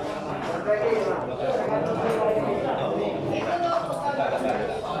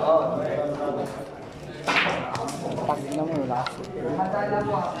 Tag na mo, last.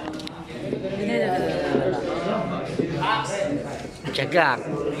 Jagak.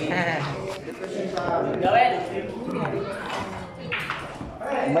 Gawin.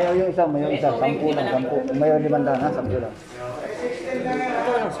 Mayaw yung isa, 10 lang, 10. Mayaw 500, ha? 10 lang.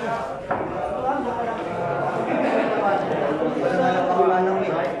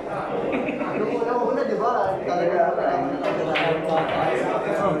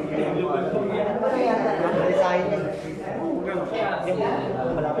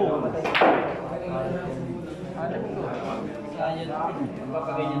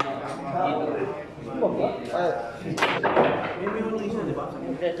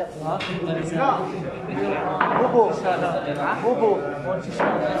 Bubo.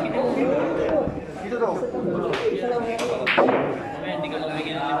 Dito daw. Hindi ka lang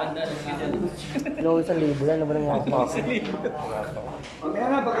bigyan ng 500. No, 1,000 lang naman ang mga. Mamaya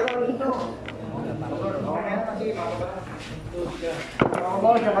na, pagkakaroon dito.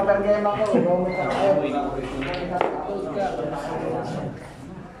 Ako, siya katargayam ako.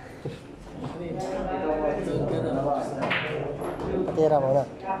 Patira mo na.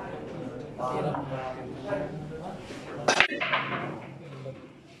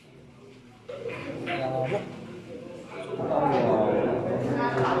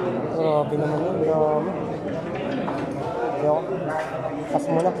 Grabe naman yun, grabe. Ayoko. Pas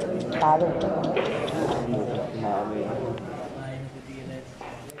mo na, talo.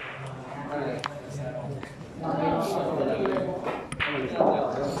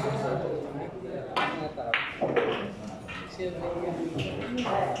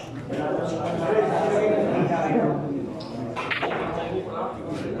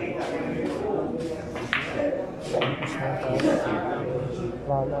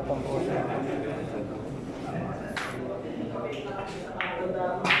 Wala itong puso.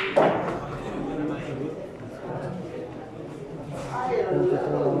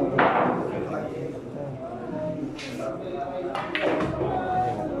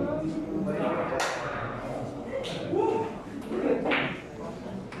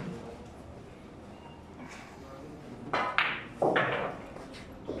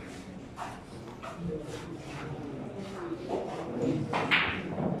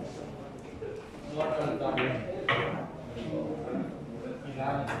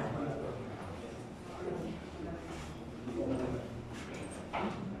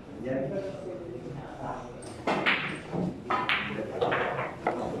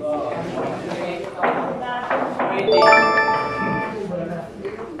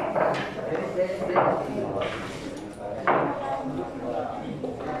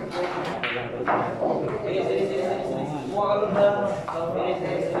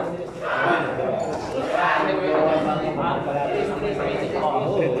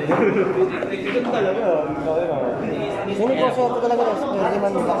 Sino po swerte talaga rin? Hindi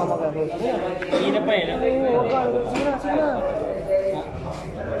man baka magagawin. Hindi na pa yun. Sino na?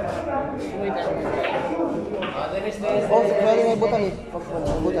 Oh, pwede na ibutan eh.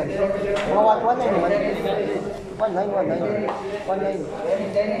 Ibutan. Mga 1-9 naman. 1-9. 1-9.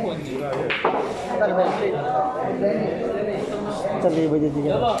 Kali ba? Sabi ba dito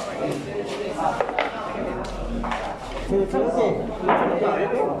yan? Sino eh?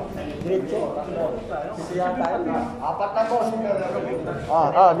 Diretso. Sisiya tayo. 4 na boss.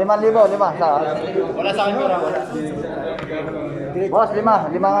 5,000, 5. Wala sa akin pera, wala. Boss, 5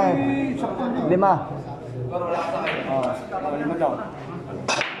 ngayon. 5. Oh, 5 daw.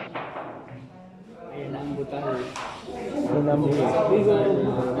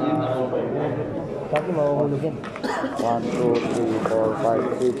 Tapi mahuhulog yan. 1, 2, 3, 4,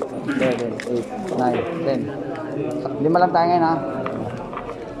 5, 6, 7, 8, 9, 10. 5 lang tayo ngayon ha.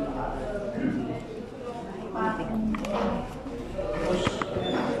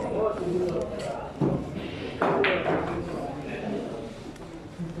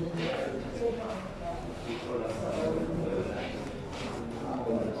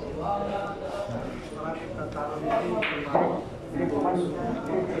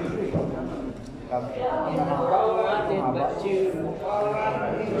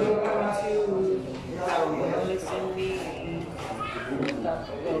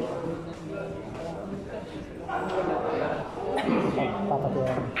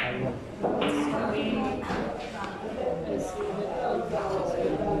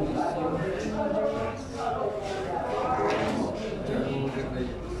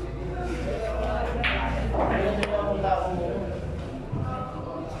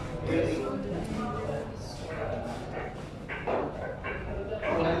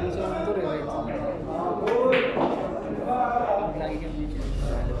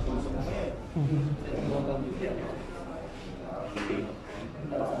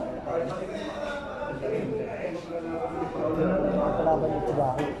 Kalaban dito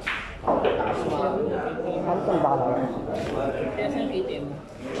ba ako? Ano itong baka lang? Kaya sa KTM.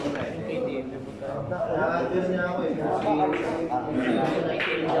 KTM.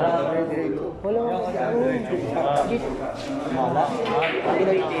 Wala nga kasi ako.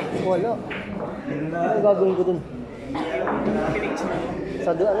 Wala. Ano gagawin ko dun?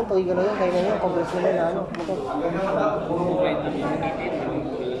 Sa doon, anong tuwi ka na yun? Kaya na yun, congressman na ano. Motor.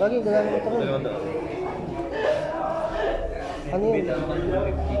 Lagi, gagamit ito rin. Ano yun?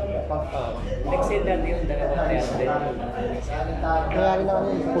 Excel dati yung dalawang kaya Nangyari na ano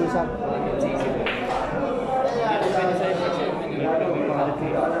yun, pulsa.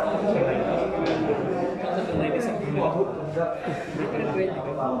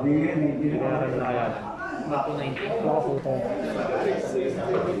 Nakaputa.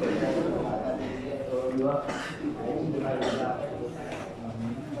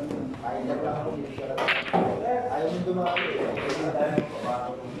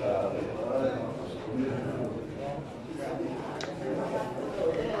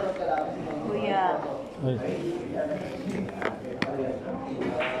 Kuya.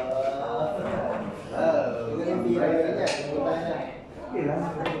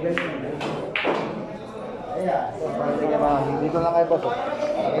 Sige ma, dito lang kayo boss.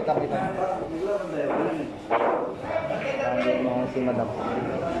 Nakita. Si madam.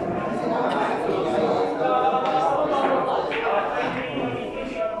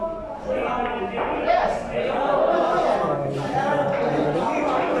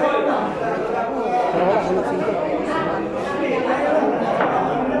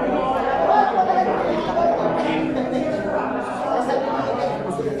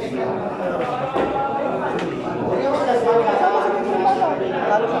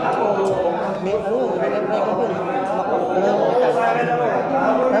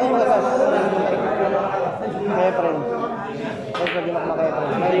 Kaya pa rin. Kaya pa rin makmakaya pa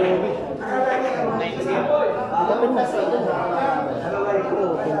rin. May dapat na sa ito. Ito,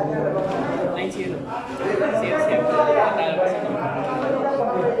 9-0. Siyempre. Natalo pa sa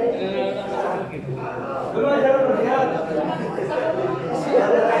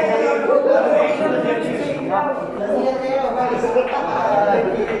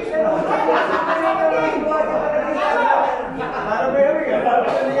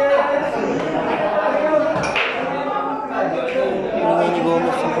Ini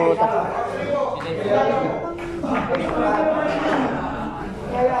bonus sa kota.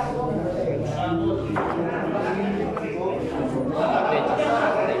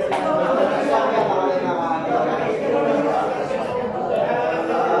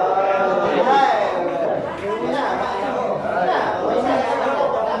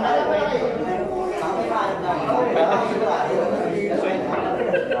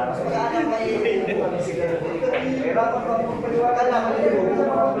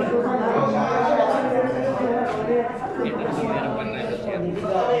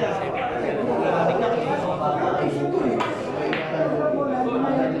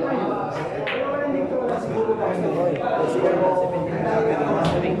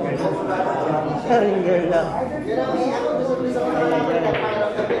 Ringer lang.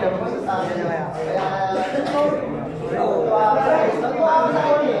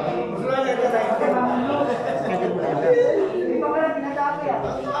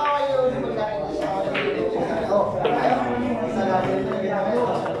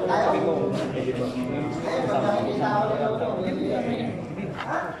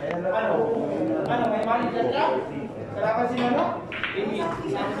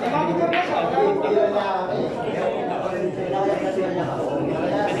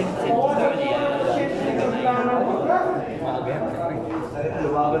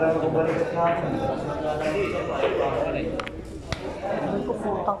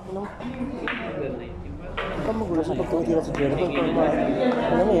 Ikaw magulo sa pagtutira sa Jerico.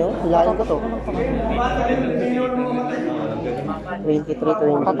 Ano mo yun? Hilahin ko to. 23,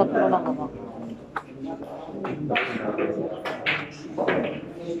 20. Tatatlo lang ako.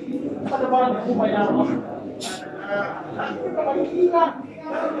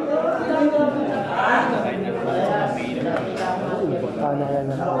 Paano kaya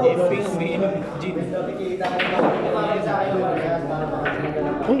na?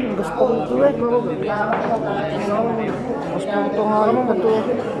 Ay, gusto ko ito eh. Gusto ko ito nga naman ito eh.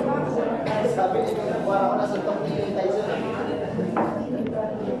 Sa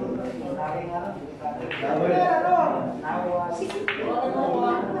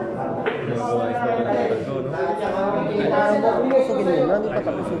ganyan na, hindi pa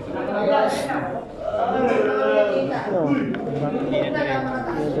tapos eh.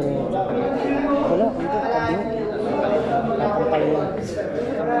 Wala, hindi pa tapos.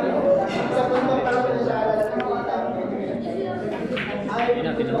 Hindi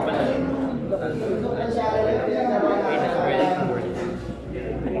natin ang pala.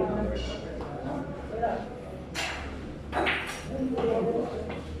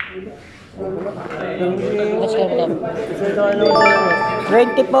 Let's go lang.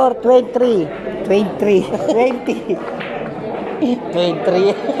 24, 23, 23, 20,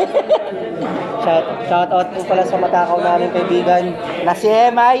 23. Shout out po pala sa matakaw namin kaibigan na si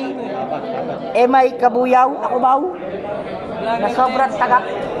Emay Kabuyaw, ako baw. Na sobrang tagak.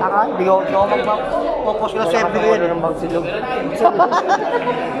 Hindi ko mag-focus na serve ko yun.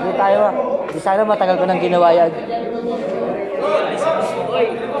 Hindi tayo Di sana matagal ko nang ginawa yan.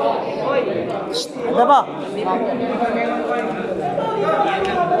 Ano ba?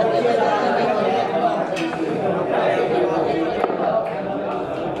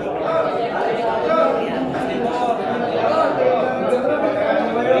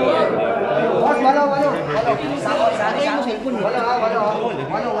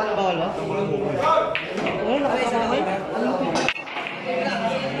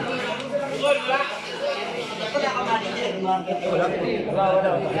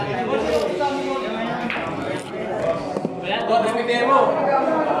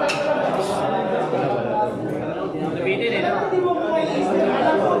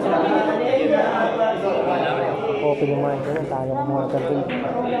 Open yung mind ko, tayo ng mga campaign.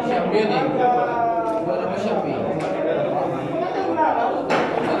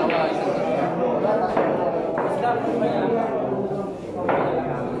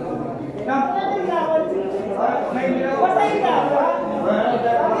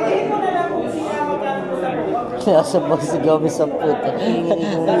 Nasa box si Gomez sa puta.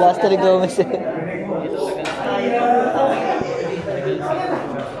 Last ni Gomez eh.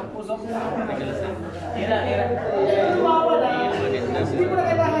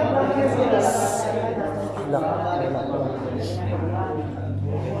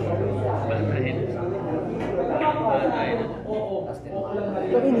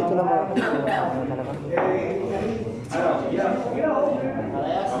 Pero hindi ko naman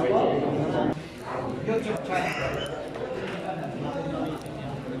YouTube channel.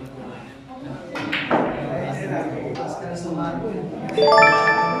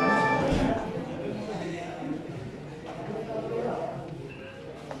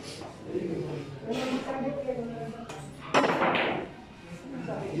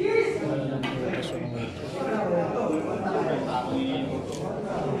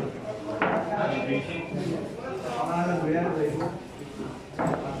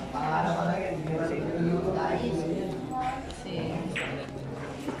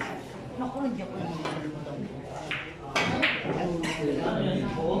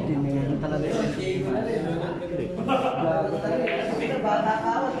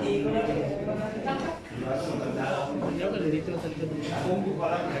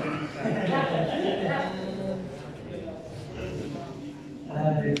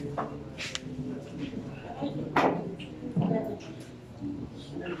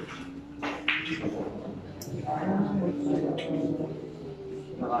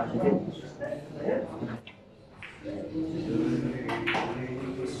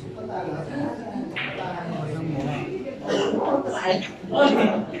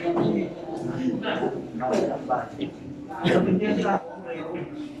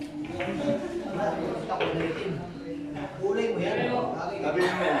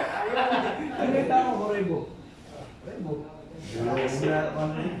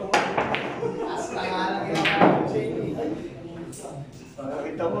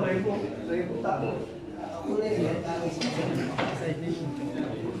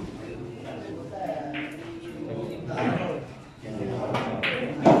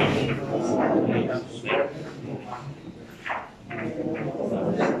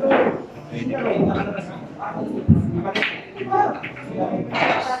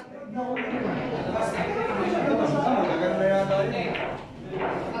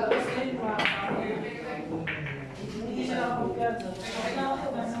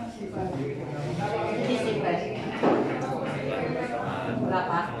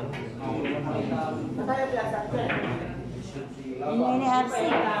 Ini RC.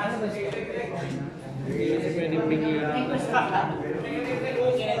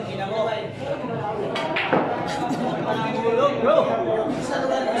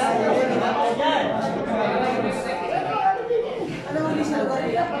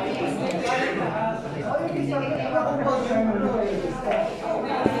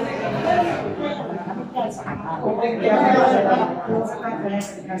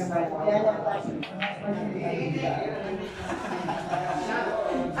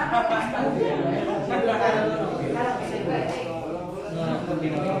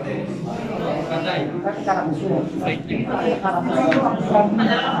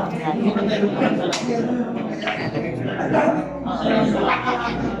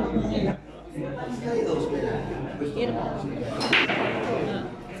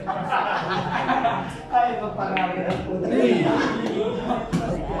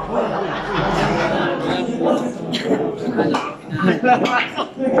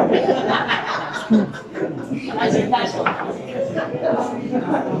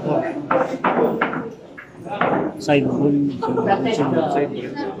 Side ball. Side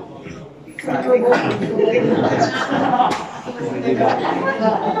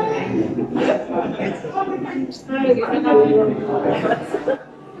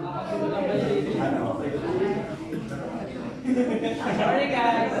Sorry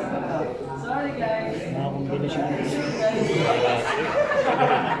guys. Sorry guys. Nakakombinasyon.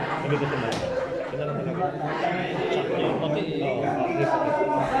 Sabi ko naman. Ito lang talaga.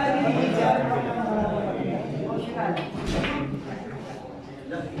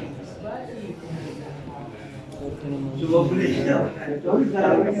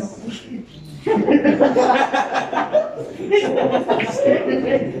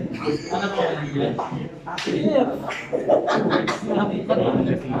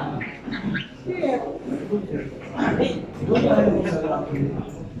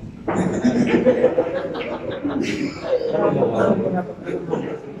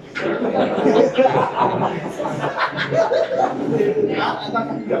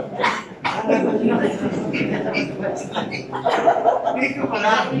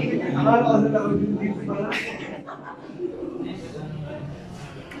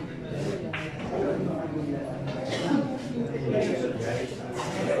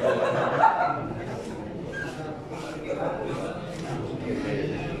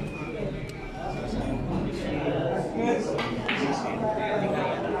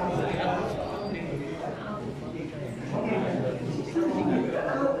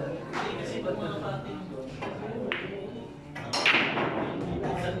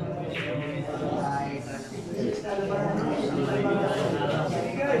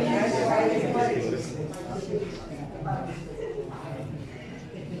 Tsaka yung pati.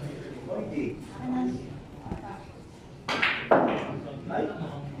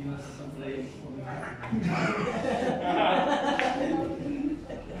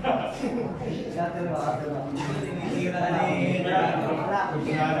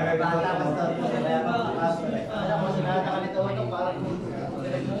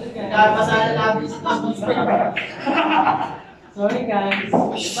 Sorry guys.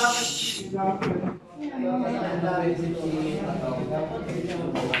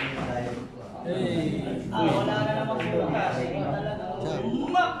 Wala na namang bukas.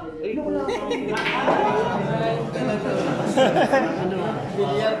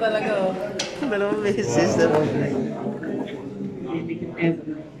 Bilyar talaga oh. Dalawang beses.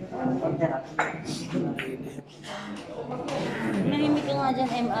 Nahimik ka nga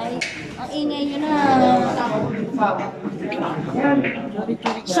dyan, MI. Ang ingay nyo na.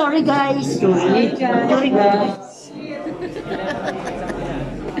 Sorry guys. Sorry guys.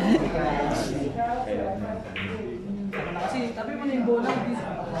 Kasi tabi mo na yung bola.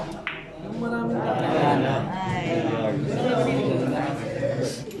 Yung maraming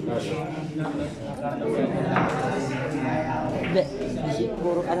Hindi.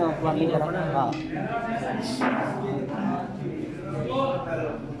 Puro ano, wagin ka lang. Oo.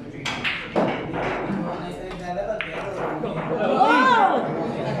 Wow!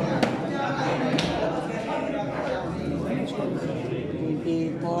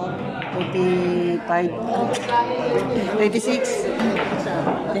 25, 26,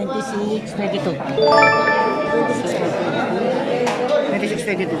 26, 22. 26,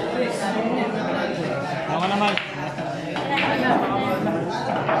 22. Ako naman.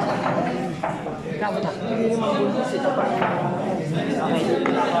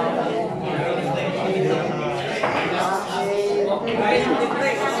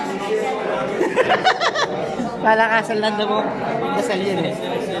 Palakasan lang na mo. Dasal yun eh.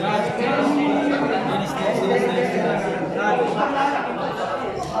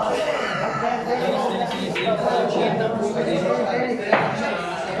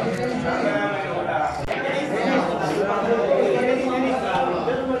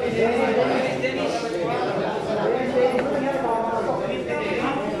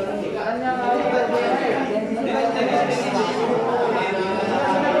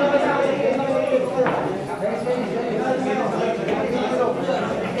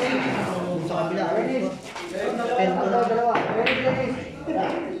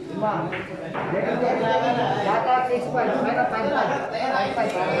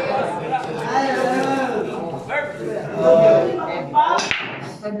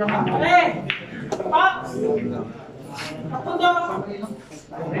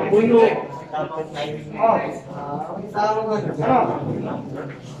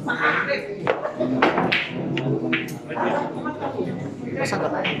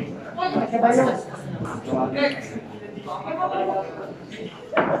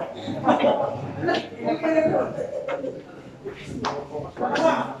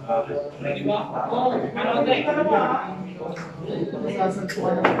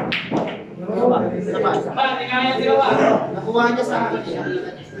 Nakuha niya sa akin.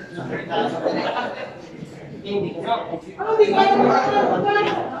 Ano di kaya mo?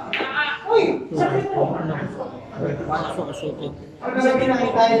 Uy! Sakit mo! Ano sabi na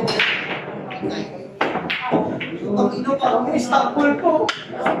kita yun? Ang ino pa, ang stop ball ko.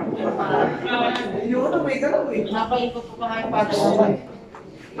 Yun, may gano'n eh. Napaikot ko pa nga yung pato ko.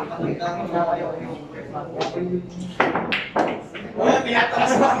 Napakita ko na kayo. Uy,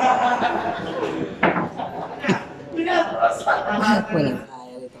 pinatras mo! Pinatras mo! Walang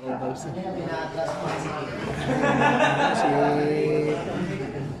kaya dito kay guys.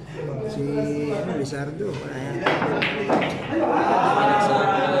 Si Lizardo. Ayan.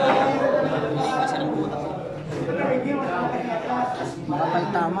 Kapal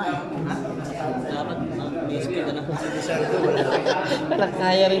tama eh. Dapat may-speed na po si Lizardo. Walang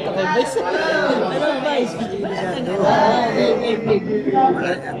kaya rito kay Vice. Ano Vice?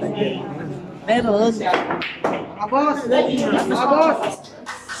 Meron. Boss! Boss!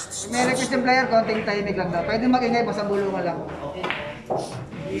 May request yung player, konting tahimik lang daw. Pwede mag-ingay, basta bulungan lang.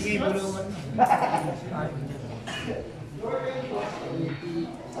 Igay bulungan.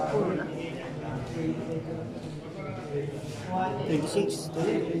 26,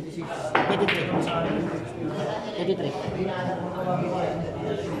 23. 23.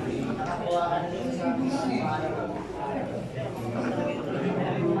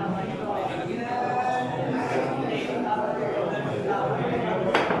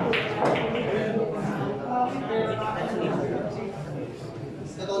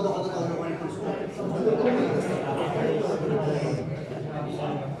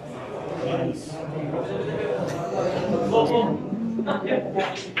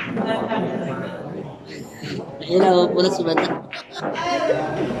 Hello, pula si Bata.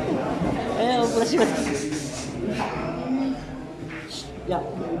 Hello, pula si Bata. Ya.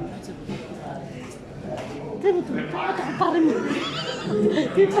 Tama to, parang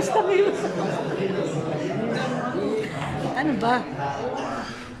di basta kayo. Ano ba?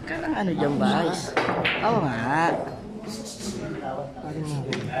 Kanang ano dyan ba? Oo nga.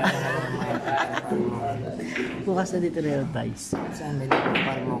 Bukas na dito na yung dice. Saan may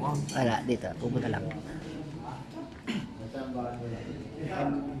parang mo ko? Wala, dito. Pupunta lang.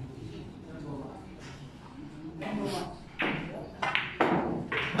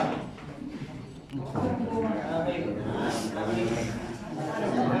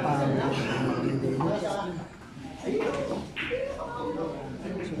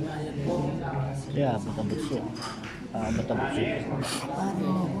 Kaya, batabot siya. Batabot siya.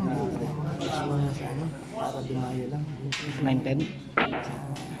 Para dumayo lang. 910?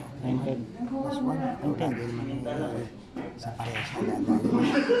 910. Plus 1. 910. Sa parehas na dadayo.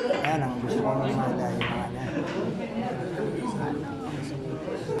 Kaya lang, gusto ko nang madayo mga na.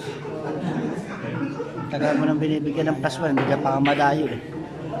 Tagal mo nang binibigyan ng plus 1, hindi ka pa madayo eh.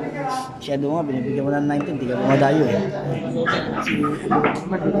 Siya doon nga, binibigyan mo ng 19, hindi ka pa madayo eh. Kasi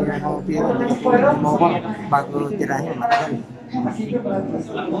mabibigyan ako pero mo ko bago tirahin matagal.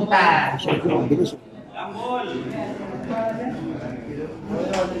 Siya ko ang bilis.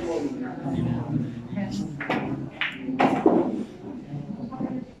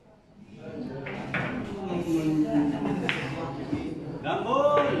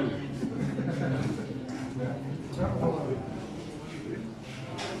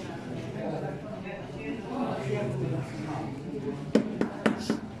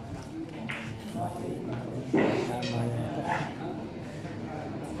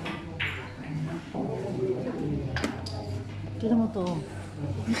 Tira mo to.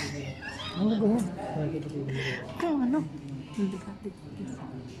 Ano ba yan? Kaya ano? Hindi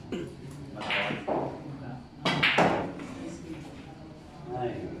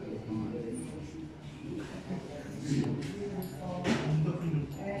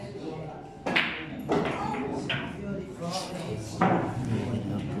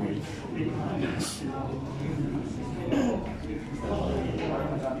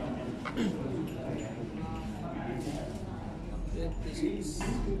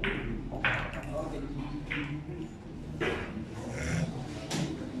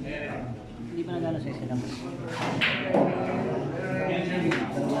pa nagano sa silang.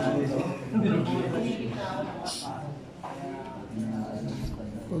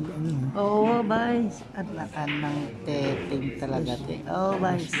 Oh, guys. At lakan ng teting talaga. Oh,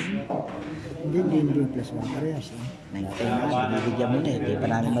 guys. Hindi. Plus 1. Parehas. 19 nga, binibigyan mo na eh. Hindi pa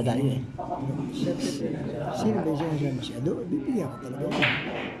namin madayo eh. Sino ba siya siya masyado? Bibigyan ko talaga.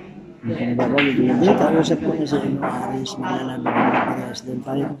 Hindi ka nababawid yun. Hindi, kausap ko kasi Aris, malalaman ko na parehas doon.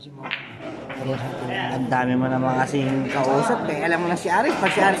 Pareho kasi mo. Parehas natin. Ang dami mo naman kasing kausap eh. Alam mo na si Aris.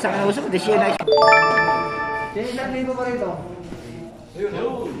 Pag si Aris ang kausap, di siya na. Ilan libo pa rito?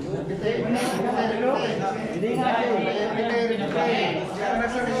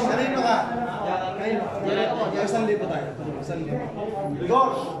 Kanino ka? Jerico, isang libo tayo. Isang libo. Igor,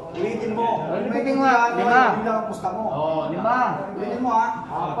 ulitin mo. Ulitin mo ha. 5. Hindi lang ang pusta mo. 5. Ulitin mo ha.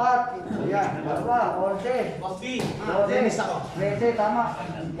 4. Yan. 2. 11. Boss B. Dennis ako. 13. Tama.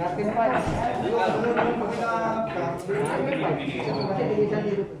 35.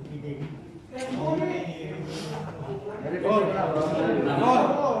 Igor,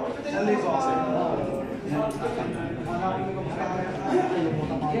 isang libo kasi.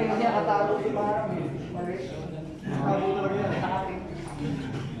 Hindi, nakatalo si Parang.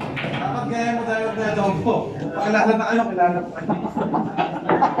 Dapat gaya mo tayo na Dompo. Pakilala na kayo, kilala ko kayo.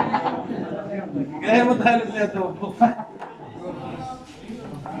 Gaya mo tayo na Dompo.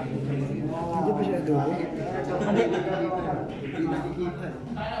 Hindi pa siya adobo.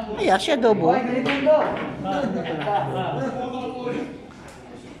 Ay, siya adobo.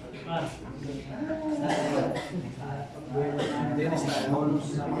 Dennis tayo.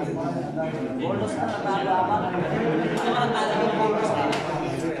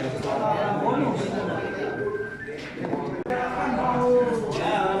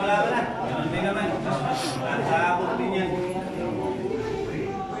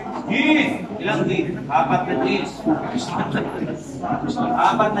 Cheese! Ilang cheese? 4 na cheese.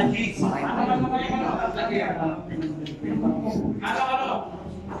 4 na cheese.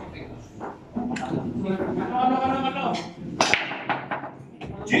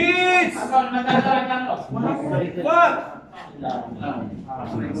 Cheese! What?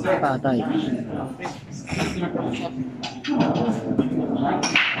 Patay.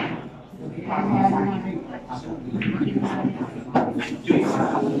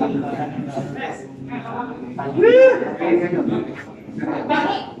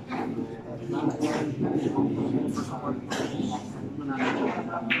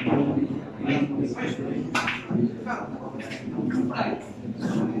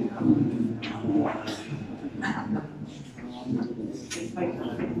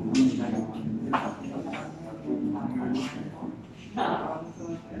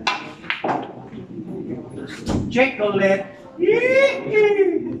 Chocolate.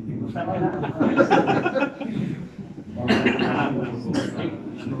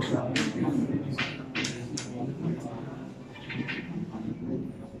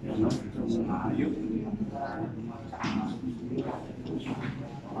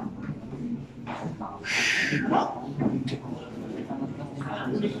 Hindi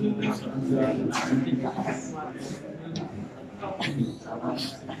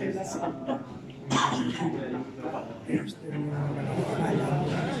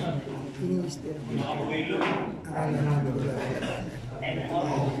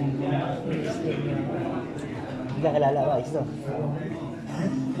ka kalala ba? Ayos no?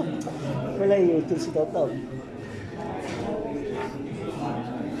 Wala yung YouTube si Toto.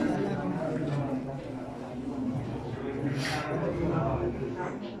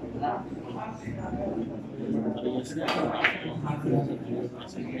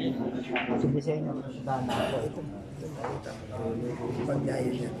 Subisenyo, dana ko. Ito. Pagdayo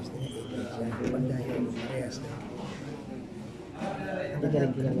niya. Pagdayo, parehas na. Hindi ka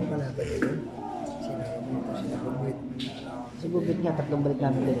rin kilala. Wala ba yun? Sinabugwit. Si Bubit nga, 3 balik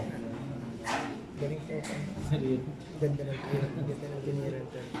namin dito. Galing po. Ganda ng tira. Ganda ng tinira.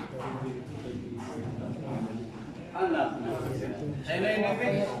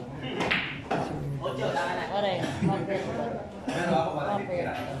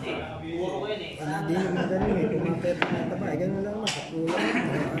 Hindi naman ganun eh. Kumapit na taba. Ganun lang naman. Kulang.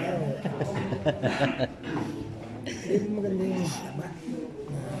 Hindi maganda yung taba.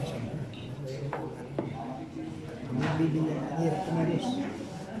 Bibili ang hirap kumalis.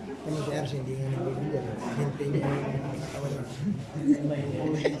 Kami si Arce, hindi nga nabibili. Hintay niya yung katawan na.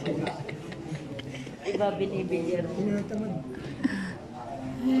 Iba binibili. Tinatamad.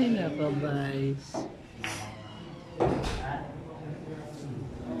 Ay, napabayos.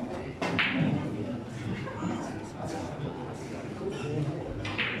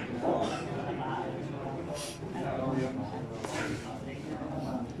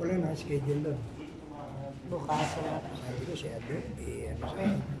 Wala na schedule doon. Bukas na. Sabi ko si Ado, ano siya?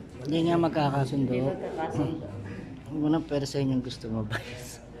 Hindi nga magkakasundo. Di ba kakasundo? Unang persa yung gusto mo,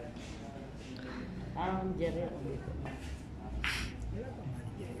 boys. Jerico.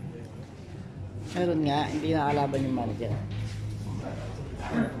 Meron nga, hindi nakalaban yung manager.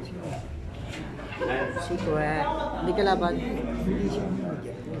 Secret. Hindi kalaban. Hindi siya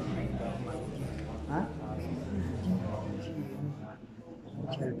manager. Ha?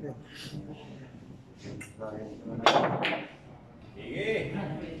 Siyempre.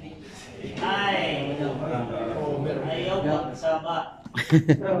 Ayaw ba? Sama.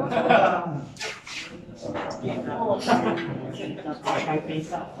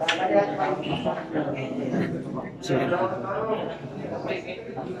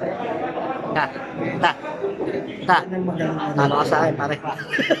 Ta. Ta. Ta. Talo ka sa akin, pare.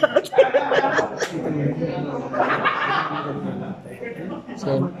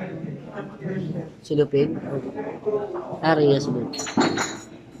 Same. Si Lupin? Ari, yes, Lupin.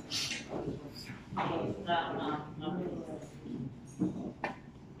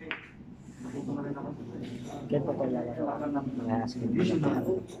 Kaya pa pala mga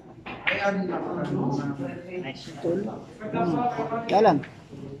kaya lang.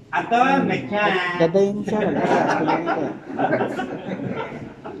 Aton, may chance. Dadayin siya.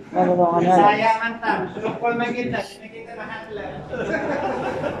 Ano ka na? Sayangan ta. Sulukol magita. Nakita na hatla.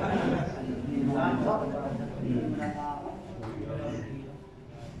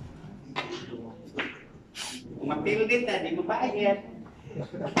 Matildit na, di mo bayad.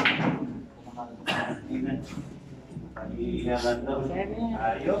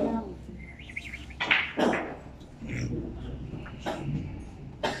 Ayaw.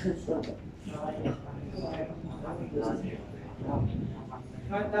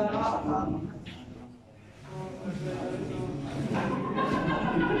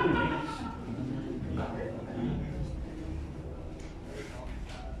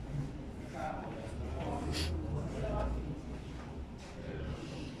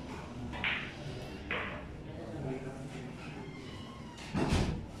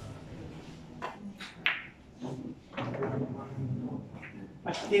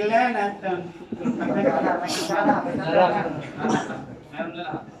 Pastilan natin.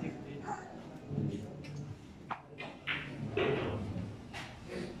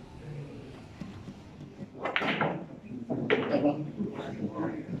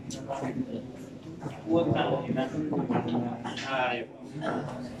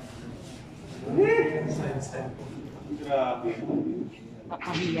 Grabe.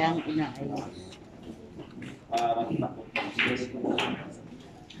 Pakahiyang inaayos. Parang takot.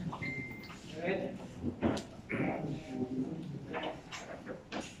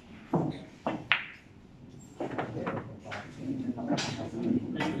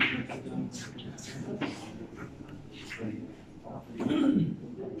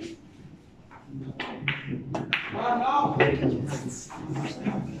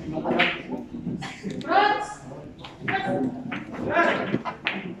 Frans!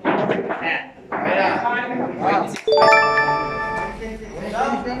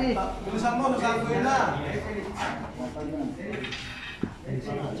 Bilisan mo, nasabi ko yun na.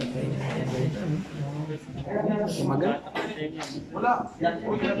 Umaga? Wala.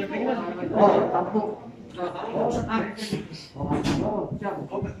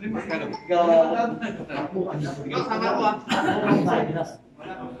 Ikaw, sama ko ah.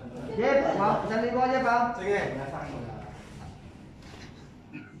 Jeff, 1,000 aja, Bang. Sige.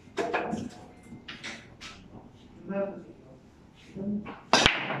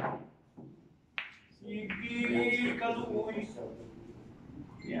 Sige, kaluoy.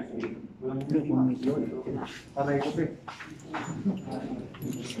 Aray ko, pe.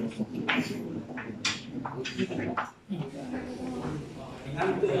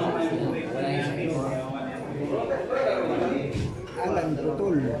 Alan,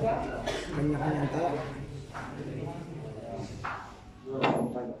 tutol. Kanya-kanyang tayo.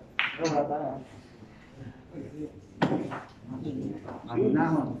 Ano na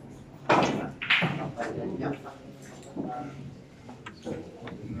ho?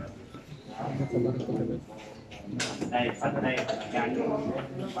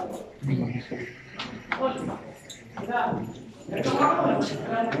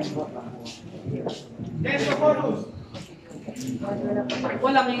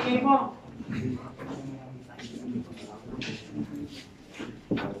 Walang ingay mo.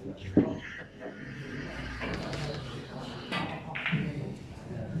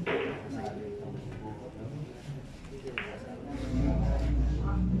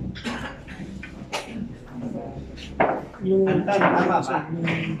 Yung Antan, tama ba?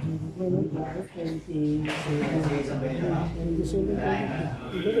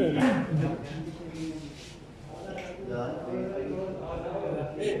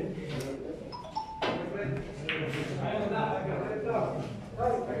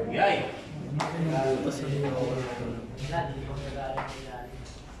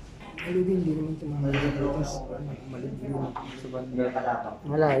 hindi naman tumamalas. Sa banda.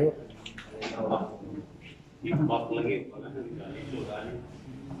 Malayo. Ipak lagi.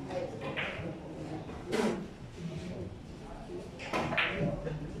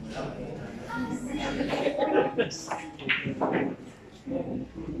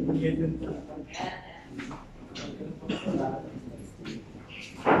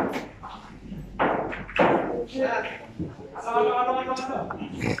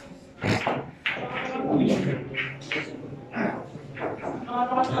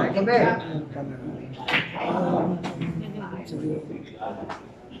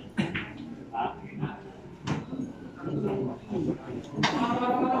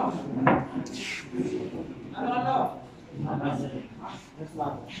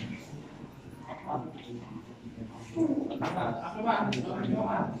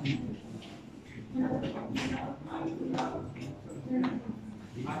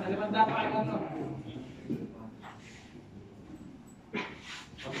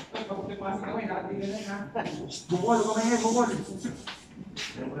 Bukol, kumingin, bukol.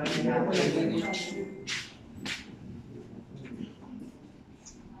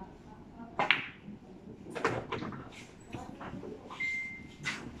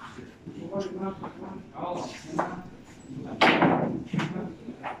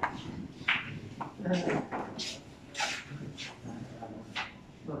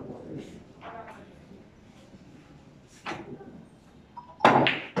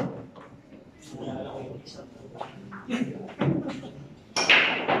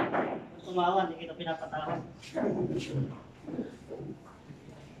 Tumawa, hindi kita pinapatawan.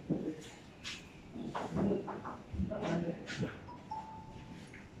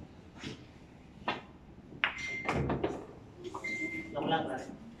 Lang lang ba?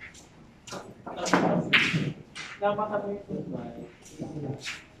 Dapat ako ito.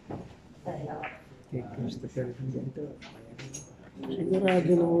 Christopher dito.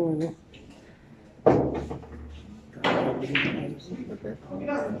 Sigurado na ano.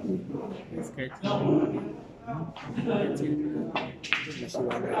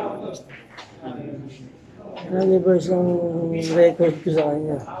 Universe ang record ko sa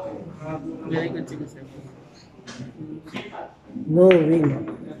kanya. Very good siya sir. No win.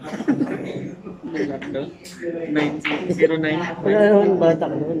 909. Wala naman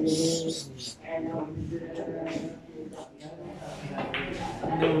batak noon.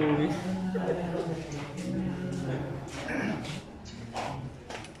 No way.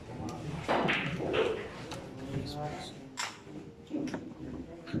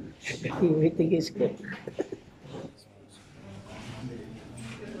 Iwitigis ko.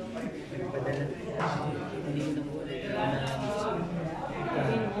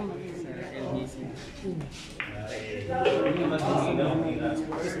 Hindi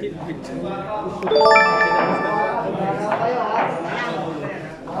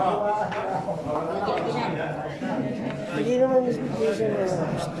naman disputation na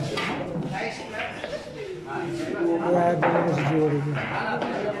gusto. Kaya doon ako si Jerico.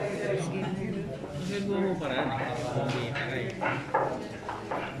 Nagawa mo paraan.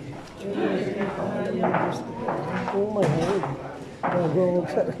 Kung mahal. Nagawag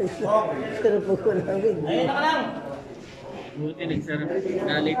sa kayo. Sarap ako namin. Ayun na ka lang! Buti nagsarap.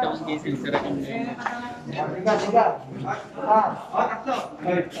 Nalita akong gising sarap yung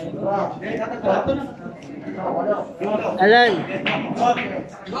Alan!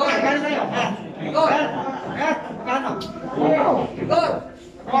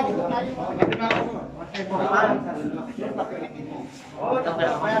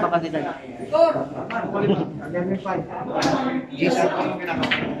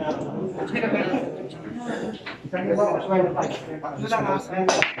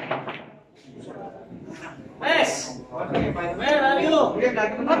 Yes! Where are you?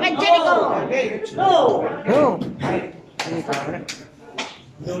 Okay, Jerico! No! No!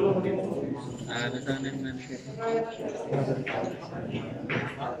 nasanay man siya.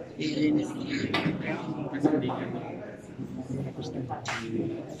 Ilinis. Mas hindi ka ba?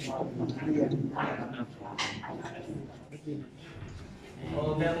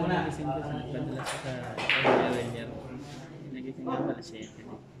 Over mo na. Nagising ko sa padalas sa Kanya. Nagising ko pala siya.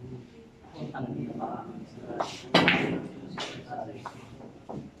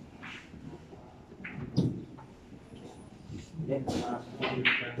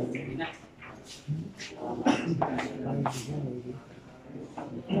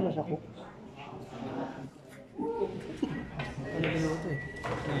 Ano mas ako?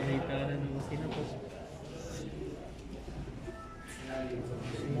 Nakita ka na ng sinapos.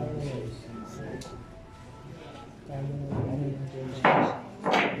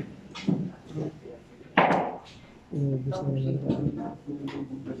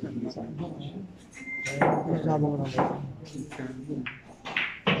 Sabi mo lang ba?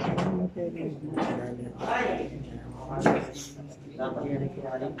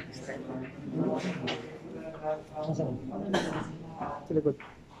 Sa likod.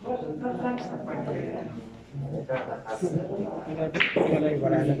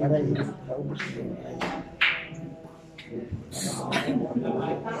 Wala na aray. Naubos na yung aray.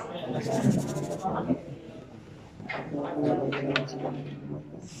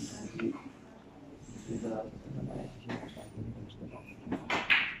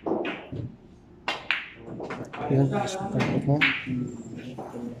 Yan, takot mo.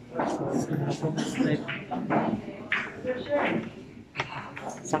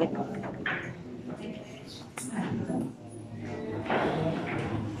 Sakit.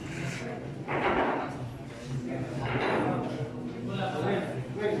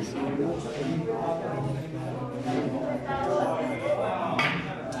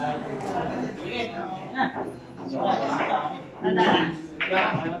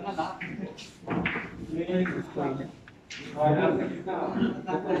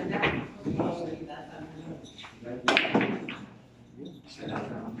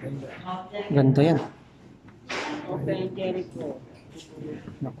 Ganito yan. Okay, Jerico.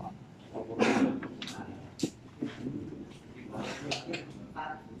 Nako.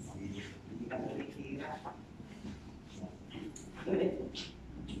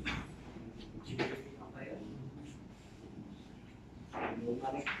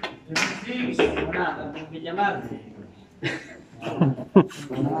 Muna, ang bilyamag.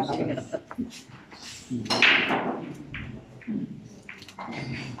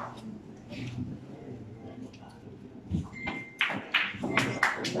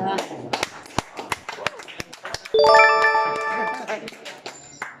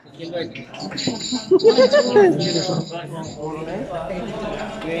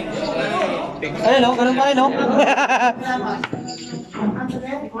 Ayun o, ganun pa rin o.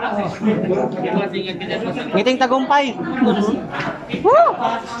 Ngiting tagumpay. Woo!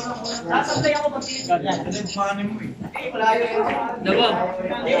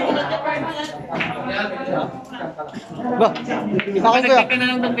 Ba, ipakay ko yan. Ka na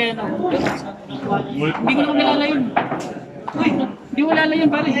lang ng pera. Hindi ko na kilala yun. Uy, hindi wala lang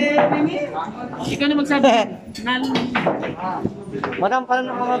yun pare. Ikaw na magsabi. Madam, paano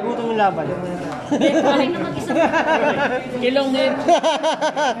na mga gutom yung laban? Kilong eh.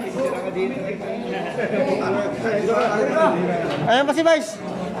 Ayan pa si Vice.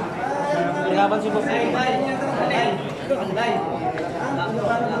 Nilaban si Boss.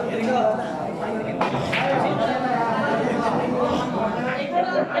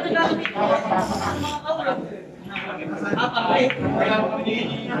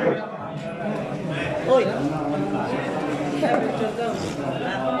 Uy!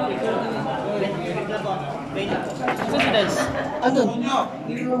 Saan si Dals? Andun?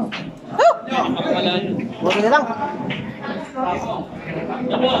 Wala yun. Buti na lang.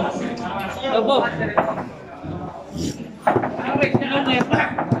 Lobo.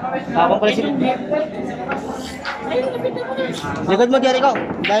 Tapang pala sila. Likod mo, Jerico.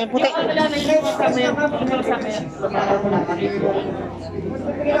 Dahil puti.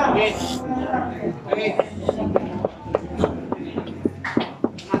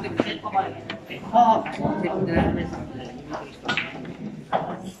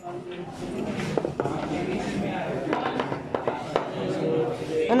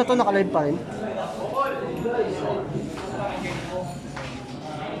 Ano to, nakalive pa rin?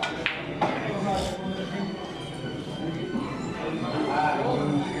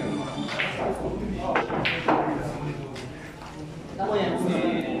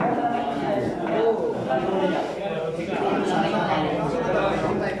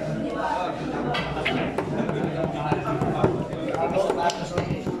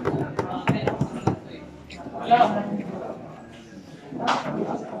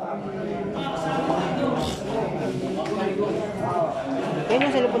 Kaya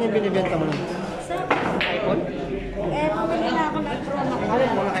yung cellphone yung binibenta mo nun? iPhone? Bumili na ako ng Pro Max.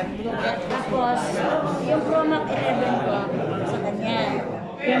 Tapos, yung Pro Max 11 ko, sa kanya.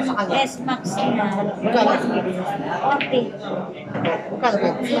 Yung S-Max niya. Magkano? 40. Magkano ba?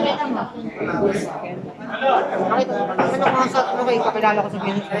 Sige naman. Ano mga sa okay, kakilala ko sa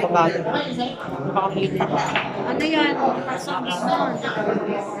business ng pagkain. Nakakapili. Ano yan? Pasok small.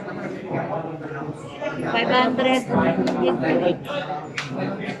 500.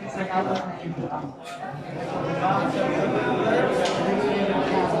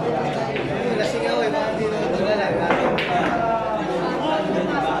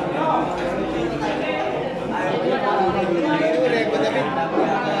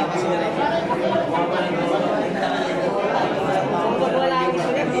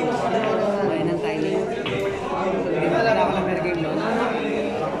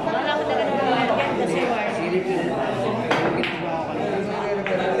 Wala ko talaga naman kasi war.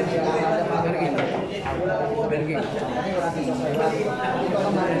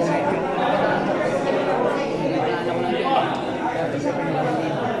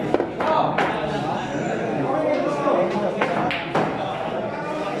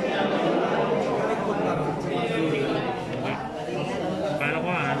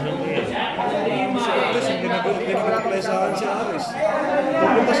 Pinag-apply sa akin si Aris.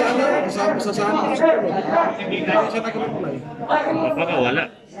 Pupunta sa ano, kasama ko sa tulog. Hindi siya nag-apply. Baka wala.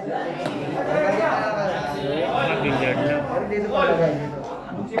 Baka billiard lang.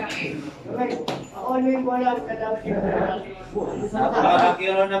 Baka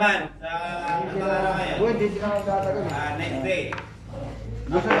kilo naman sa mga ngayon. Next day.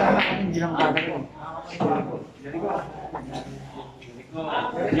 Gusto naman kami hindi lang gagawin. Jerico!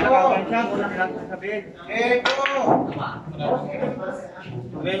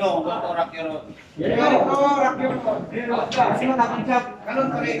 Bueno, gusto rakiro. Jerico! Sino nakansap?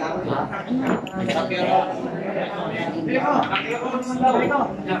 Kanon pa rin. Rakiro.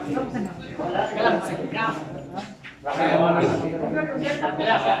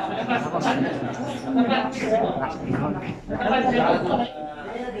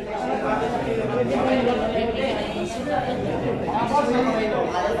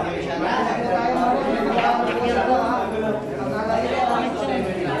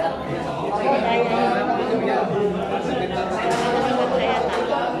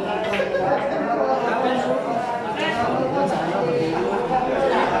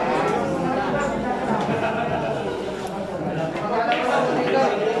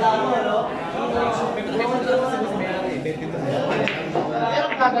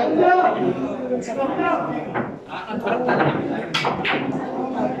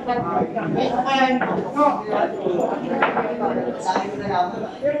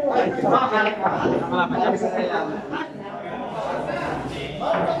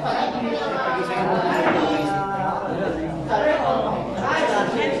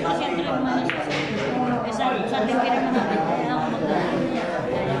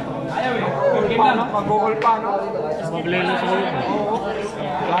 Mag-google pa, no? Maglelo sa ulo. Oo.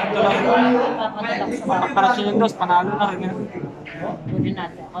 Lahat talaga. Pagparasin yung dos, panalo na. Bunin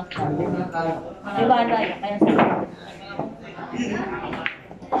natin. Diba, Raya? Kaya sa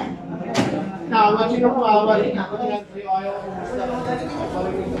Nawa, sino po awal? Ako na lang sa'yo ayaw ko kumusta.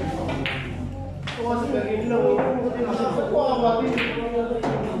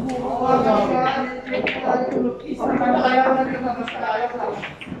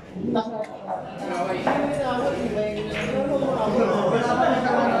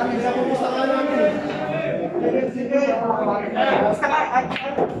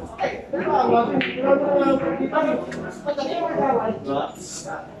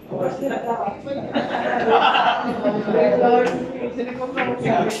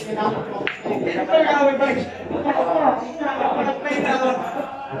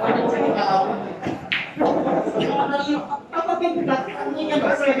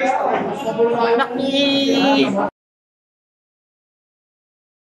 Anak ni